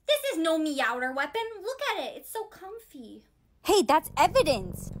 This is no meowder weapon. Look at it. It's so comfy. Hey, that's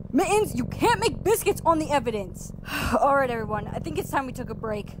evidence. Mittens, you can't make biscuits on the evidence. All right, everyone. I think it's time we took a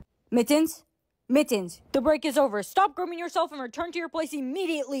break. Mittens, the break is over. Stop grooming yourself and return to your place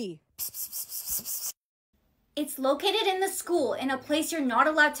immediately. It's located in the school, in a place you're not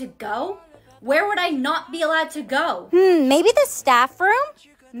allowed to go? Where would I not be allowed to go? Maybe the staff room?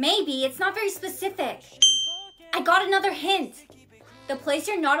 Maybe. It's not very specific. I got another hint. The place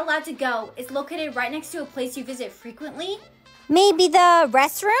you're not allowed to go is located right next to a place you visit frequently. Maybe the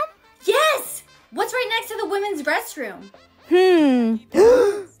restroom? Yes! What's right next to the women's restroom? The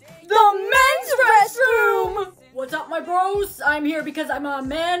men's restroom! What's up, my bros? I'm here because I'm a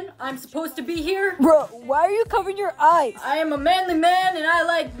man. I'm supposed to be here. Bro, why are you covering your eyes? I am a manly man and I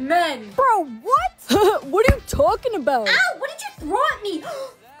like men. Bro, what? What are you talking about? Ow! What did you throw at me?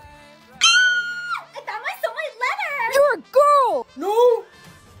 I found my soulmate letter! You're a girl! No!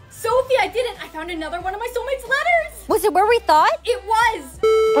 Sophie, I didn't! I found another one of my soulmate's letters! Was it where we thought? It was!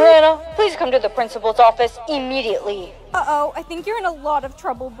 Brianna, please come to the principal's office immediately. Uh-oh, I think you're in a lot of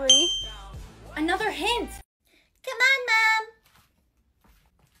trouble, Bree. Another hint! Come on, Mom.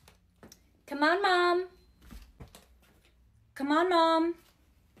 Come on, Mom. Come on, Mom.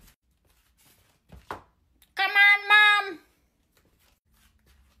 Come on, Mom.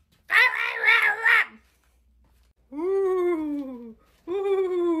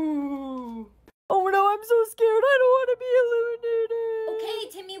 Oh no, I'm so scared. I don't want to be illuminated. Okay,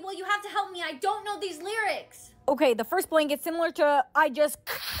 Timmy, well, you have to help me. I don't know these lyrics. Okay, the first blank is similar to I just...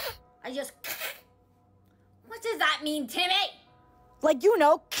 What does that mean, Timmy? Like, you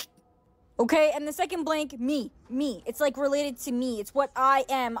know. Okay, and the second blank, me. It's like related to me. It's what I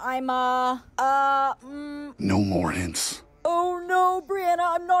am. I'm, No more hints. Oh no, Brianna,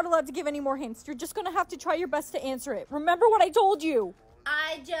 I'm not allowed to give any more hints. You're just gonna have to try your best to answer it. Remember what I told you.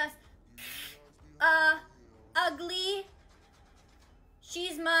 I just... ugly.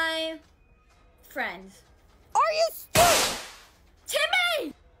 She's my... friend. Are you stupid?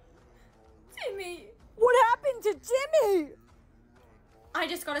 Timmy! Timmy! What happened to Timmy? I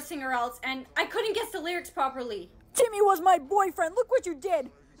just got a singer else, and I couldn't guess the lyrics properly. Timmy was my boyfriend. Look what you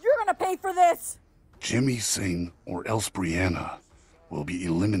did. You're gonna pay for this. Jimmy sing or else Brianna will be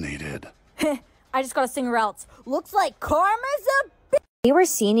eliminated. I just got a singer else. Looks like karma's a bitch. We were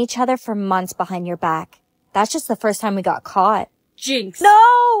seeing each other for months behind your back. That's just the first time we got caught. Jinx.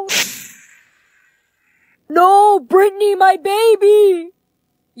 No! No, Brittany, my baby!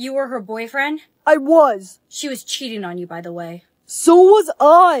 You were her boyfriend? I was. She was cheating on you, by the way. So was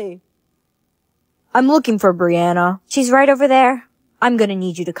I. I'm looking for Brianna. She's right over there. I'm gonna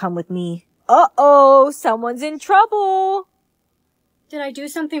need you to come with me. Uh-oh, someone's in trouble. Did I do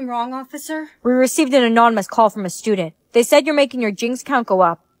something wrong, officer? We received an anonymous call from a student. They said you're making your Jinx count go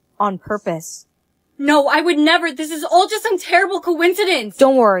up. On purpose. No, I would never. This is all just some terrible coincidence.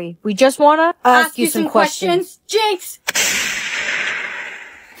 Don't worry. We just wanna ask you some questions. Jinx!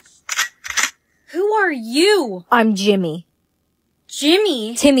 Who are you? I'm Jimmy.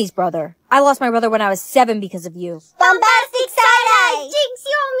 Jimmy? Timmy's brother. I lost my brother when I was 7 because of you. Bombastic side-eye! Jinx,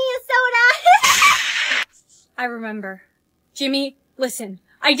 you owe me a soda! I remember. Jimmy, listen.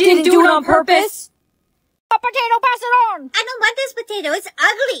 I didn't do it on purpose. A potato, pass it on! I don't want this potato, it's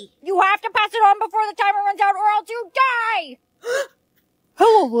ugly! You have to pass it on before the timer runs out or else you die!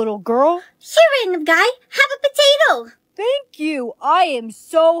 Hello, little girl. Here, random guy, have a potato! Thank you. I am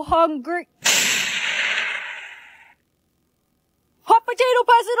so hungry. Hot potato,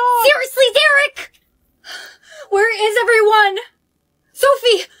 pass it on! Seriously, Derek! Where is everyone?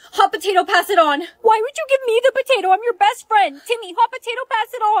 Sophie, hot potato, pass it on. Why would you give me the potato? I'm your best friend. Timmy, hot potato,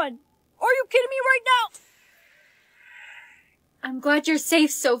 pass it on. Are you kidding me right now? I'm glad you're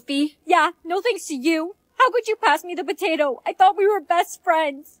safe, Sophie. Yeah, no thanks to you. How could you pass me the potato? I thought we were best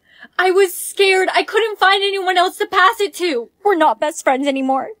friends. I was scared. I couldn't find anyone else to pass it to. We're not best friends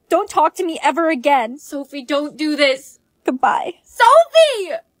anymore. Don't talk to me ever again. Sophie, don't do this. Goodbye.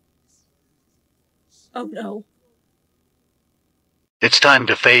 Sophie! Oh no. It's time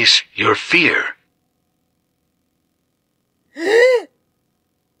to face your fear.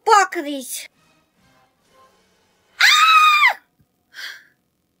 Broccolis. Ah!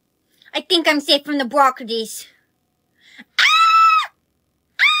 I think I'm safe from the broccolis.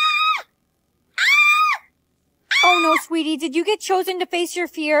 Oh no, sweetie, did you get chosen to face your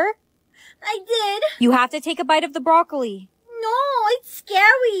fear? I did. You have to take a bite of the broccoli. No, it's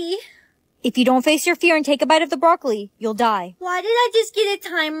scary. If you don't face your fear and take a bite of the broccoli, you'll die. Why did I just get a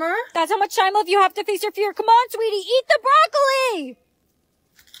timer? That's how much time left you have to face your fear. Come on, sweetie, eat the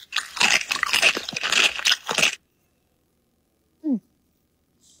broccoli!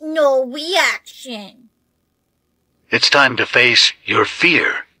 No reaction. It's time to face your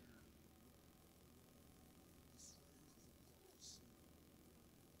fear.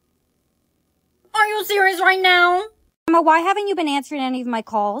 Are you serious right now? Grandma, why haven't you been answering any of my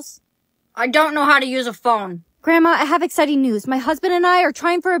calls? I don't know how to use a phone. Grandma, I have exciting news. My husband and I are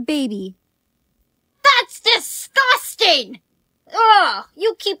trying for a baby. That's disgusting! Ugh,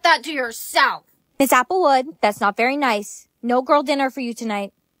 you keep that to yourself. Miss Applewood, that's not very nice. No girl dinner for you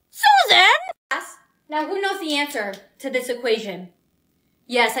tonight. Susan! Now who knows the answer to this equation?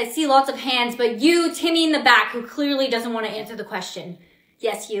 Yes, I see lots of hands, but you, Timmy in the back, who clearly doesn't want to answer the question.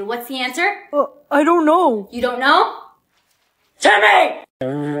 Yes, you. What's the answer? I don't know. You don't know? Timmy!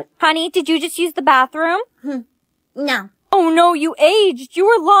 Honey, did you just use the bathroom? No. Oh no, you aged. You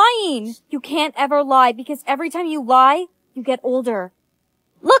were lying. You can't ever lie because every time you lie, you get older.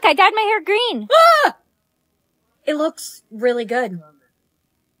 Look, I dyed my hair green. Ah! It looks really good.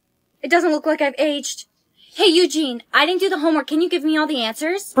 It doesn't look like I've aged. Hey, Eugene, I didn't do the homework. Can you give me all the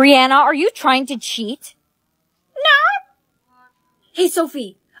answers? Brianna, are you trying to cheat? No! Hey,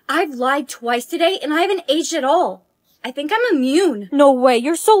 Sophie, I've lied twice today and I haven't aged at all. I think I'm immune. No way,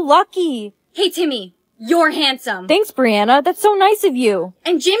 you're so lucky. Hey, Timmy, you're handsome. Thanks, Brianna. That's so nice of you.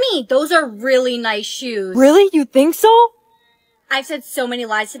 And Jimmy, those are really nice shoes. Really? You think so? I've said so many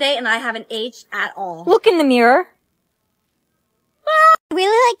lies today and I haven't aged at all. Look in the mirror. I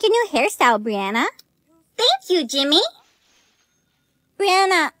really like your new hairstyle, Brianna. Thank you, Jimmy.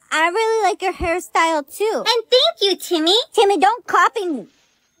 Brianna, I really like your hairstyle too. And thank you, Timmy. Timmy, don't copy me.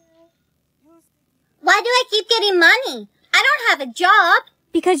 Why do I keep getting money? I don't have a job.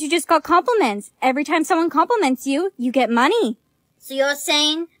 Because you just got compliments. Every time someone compliments you, you get money. So you're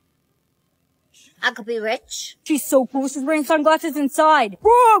saying I could be rich? She's so cool, she's wearing sunglasses inside.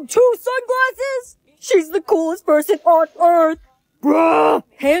 Bro, 2 sunglasses? She's the coolest person on earth. Bruh,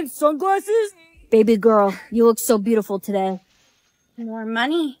 hand sunglasses? Baby girl, you look so beautiful today. More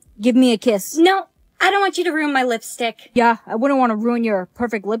money? Give me a kiss. No, I don't want you to ruin my lipstick. Yeah, I wouldn't want to ruin your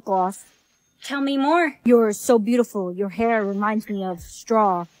perfect lip gloss. Tell me more. You're so beautiful. Your hair reminds me of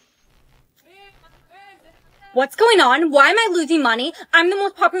straw. What's going on? Why am I losing money? I'm the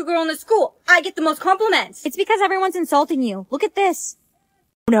most popular girl in the school. I get the most compliments. It's because everyone's insulting you. Look at this.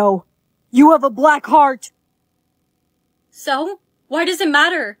 No, you have a black heart. So? Why does it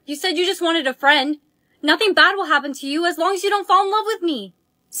matter? You said you just wanted a friend. Nothing bad will happen to you as long as you don't fall in love with me.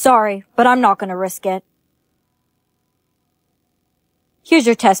 Sorry, but I'm not gonna risk it. Here's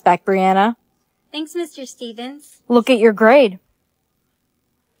your test back, Brianna. Thanks, Mr. Stevens. Look at your grade.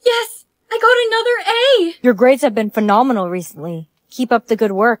 Yes! I got another A! Your grades have been phenomenal recently. Keep up the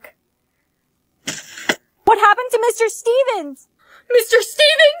good work. What happened to Mr. Stevens? Mr.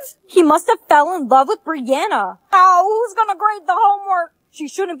 Stevens! He must have fell in love with Brianna. Oh, who's gonna grade the homework? She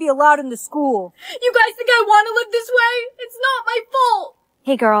shouldn't be allowed in the school. You guys think I want to live this way? It's not my fault!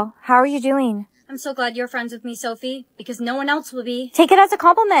 Hey girl, how are you doing? I'm so glad you're friends with me, Sophie, because no one else will be. Take it as a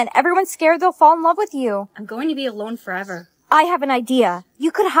compliment. Everyone's scared they'll fall in love with you. I'm going to be alone forever. I have an idea.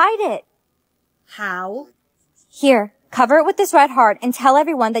 You could hide it. How? Here, cover it with this red heart and tell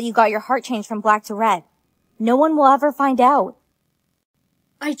everyone that you got your heart changed from black to red. No one will ever find out.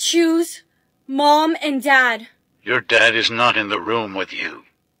 I choose Mom and Dad. Your dad is not in the room with you.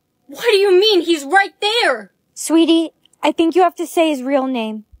 What do you mean? He's right there! Sweetie, I think you have to say his real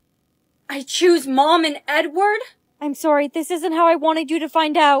name. I choose Mom and Edward? I'm sorry, this isn't how I wanted you to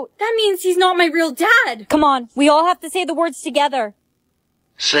find out. That means he's not my real dad. Come on, we all have to say the words together.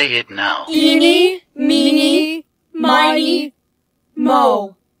 Say it now. Eeny, meeny, miny,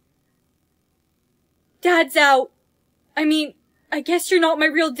 mo. Dad's out. I mean, I guess you're not my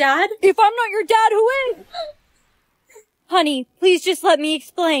real dad? If I'm not your dad, who is? Honey, please just let me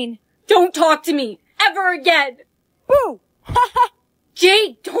explain. Don't talk to me. Ever again. Boo!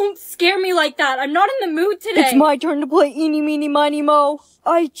 Jake, don't scare me like that. I'm not in the mood today. It's my turn to play eeny, meeny, miny, mo.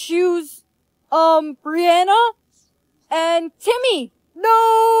 I choose, Brianna and Timmy.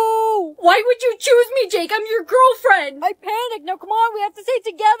 No! Why would you choose me, Jake? I'm your girlfriend. I panicked. Now come on, we have to say it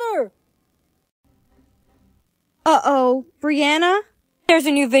together. Uh-oh, Brianna? There's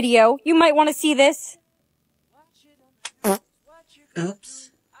a new video. You might want to see this.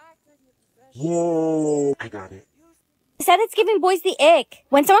 Oops. Whoa. I got it. I said it's giving boys the ick.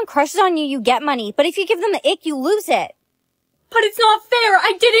 When someone crushes on you, you get money. But if you give them the ick, you lose it. But it's not fair.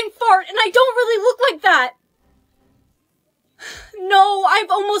 I didn't fart, and I don't really look like that. No,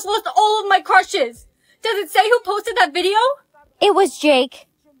 I've almost lost all of my crushes. Does it say who posted that video? It was Jake.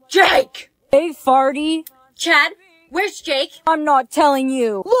 Jake! Hey, Farty. Chad, where's Jake? I'm not telling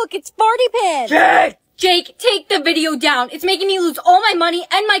you. Look, it's Farty Pin. Jake! Jake, take the video down. It's making me lose all my money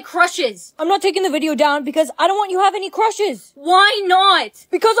and my crushes. I'm not taking the video down because I don't want you to have any crushes. Why not?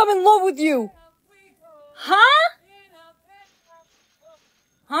 Because I'm in love with you. Huh?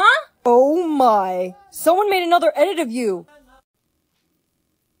 Huh? Oh my. Someone made another edit of you.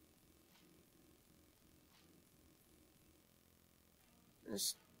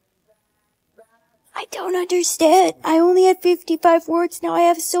 I don't understand. I only had 55 words, now I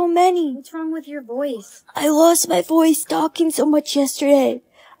have so many. What's wrong with your voice? I lost my voice talking so much yesterday.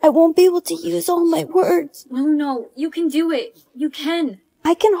 I won't be able to use all my words. No, you can do it. You can.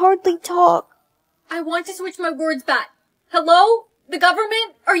 I can hardly talk. I want to switch my words back. Hello? The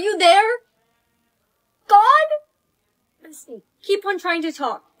government? Are you there? God? Bestie, keep on trying to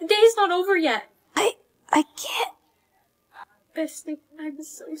talk. The day's not over yet. I can't. Bestie, I'm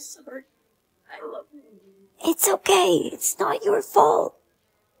so sorry. I love you. It's okay. It's not your fault.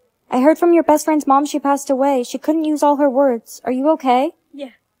 I heard from your best friend's mom she passed away. She couldn't use all her words. Are you okay?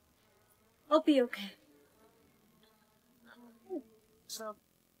 Yeah. I'll be okay.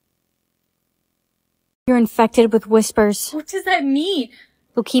 You're infected with whispers. What does that mean?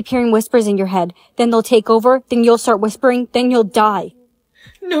 You'll keep hearing whispers in your head. Then they'll take over. Then you'll start whispering. Then you'll die.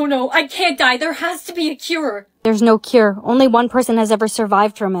 No, I can't die. There has to be a cure. There's no cure. Only one person has ever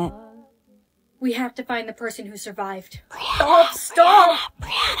survived from it. We have to find the person who survived. Stop!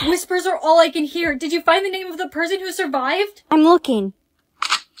 Brianna. Whispers are all I can hear. Did you find the name of the person who survived? I'm looking.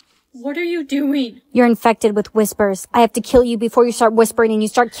 What are you doing? You're infected with whispers. I have to kill you before you start whispering and you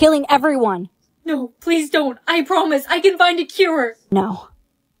start killing everyone. No, please don't. I promise. I can find a cure. No.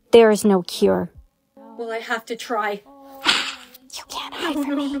 There is no cure. Well, I have to try. You can't hide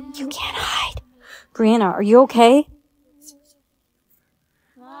from me. You can't hide. Brianna, are you okay?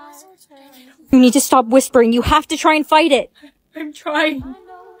 You need to stop whispering. You have to try and fight it. I'm trying.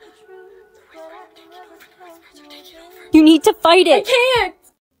 You need to fight it. I can't!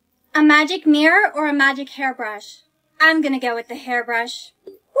 A magic mirror or a magic hairbrush? I'm gonna go with the hairbrush.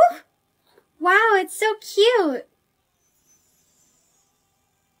 Woo! Wow, it's so cute.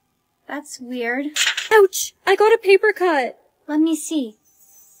 That's weird. Ouch! I got a paper cut. Let me see.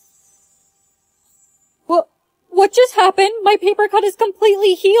 What just happened? My paper cut is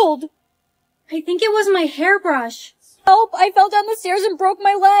completely healed. I think it was my hairbrush. Help! I fell down the stairs and broke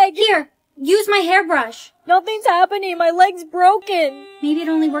my leg. Here, use my hairbrush. Nothing's happening. My leg's broken. Maybe it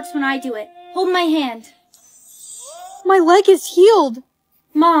only works when I do it. Hold my hand. My leg is healed.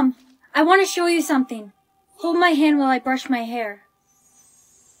 Mom, I want to show you something. Hold my hand while I brush my hair.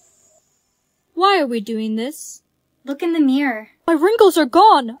 Why are we doing this? Look in the mirror. My wrinkles are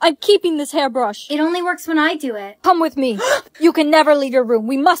gone. I'm keeping this hairbrush. It only works when I do it. Come with me. You can never leave your room.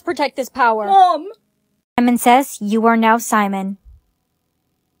 We must protect this power. Mom! Simon says you are now Simon.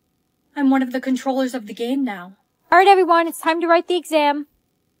 I'm one of the controllers of the game now. Alright everyone, it's time to write the exam.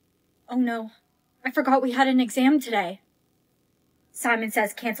 Oh no. I forgot we had an exam today. Simon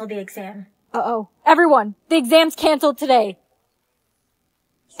says cancel the exam. Uh-oh. Everyone, the exam's canceled today.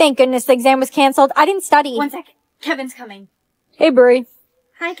 Thank goodness the exam was cancelled. I didn't study. One sec. Kevin's coming. Hey, Brie.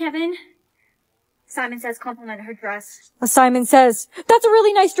 Hi, Kevin. Simon says compliment her dress. Simon says, that's a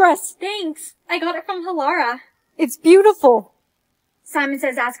really nice dress. Thanks. I got it from Halara. It's beautiful. Simon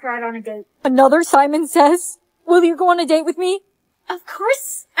says ask her out on a date. Another Simon says, will you go on a date with me? Of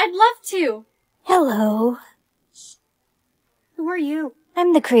course. I'd love to. Hello. Who are you?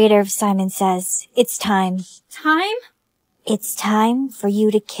 I'm the creator of Simon Says. It's time. Time? It's time for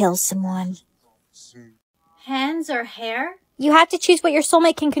you to kill someone. Hands or hair? You have to choose what your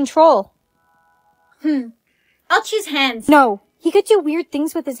soulmate can control. I'll choose hands. No, he could do weird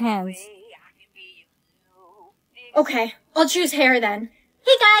things with his hands. Okay, I'll choose hair then.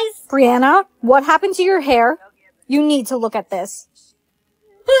 Hey guys! Brianna, what happened to your hair? You need to look at this.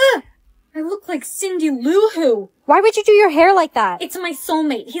 I look like Cindy Lou Who. Why would you do your hair like that? It's my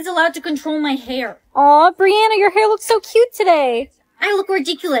soulmate. He's allowed to control my hair. Aw, Brianna, your hair looks so cute today. I look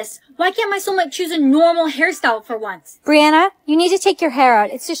ridiculous. Why can't my soulmate choose a normal hairstyle for once? Brianna, you need to take your hair out.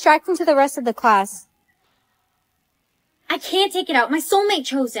 It's distracting to the rest of the class. I can't take it out. My soulmate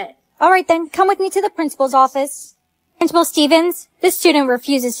chose it. All right then, come with me to the principal's office. Principal Stevens, this student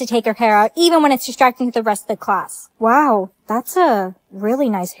refuses to take her hair out, even when it's distracting to the rest of the class. Wow, that's a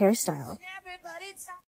really nice hairstyle. Everybody talk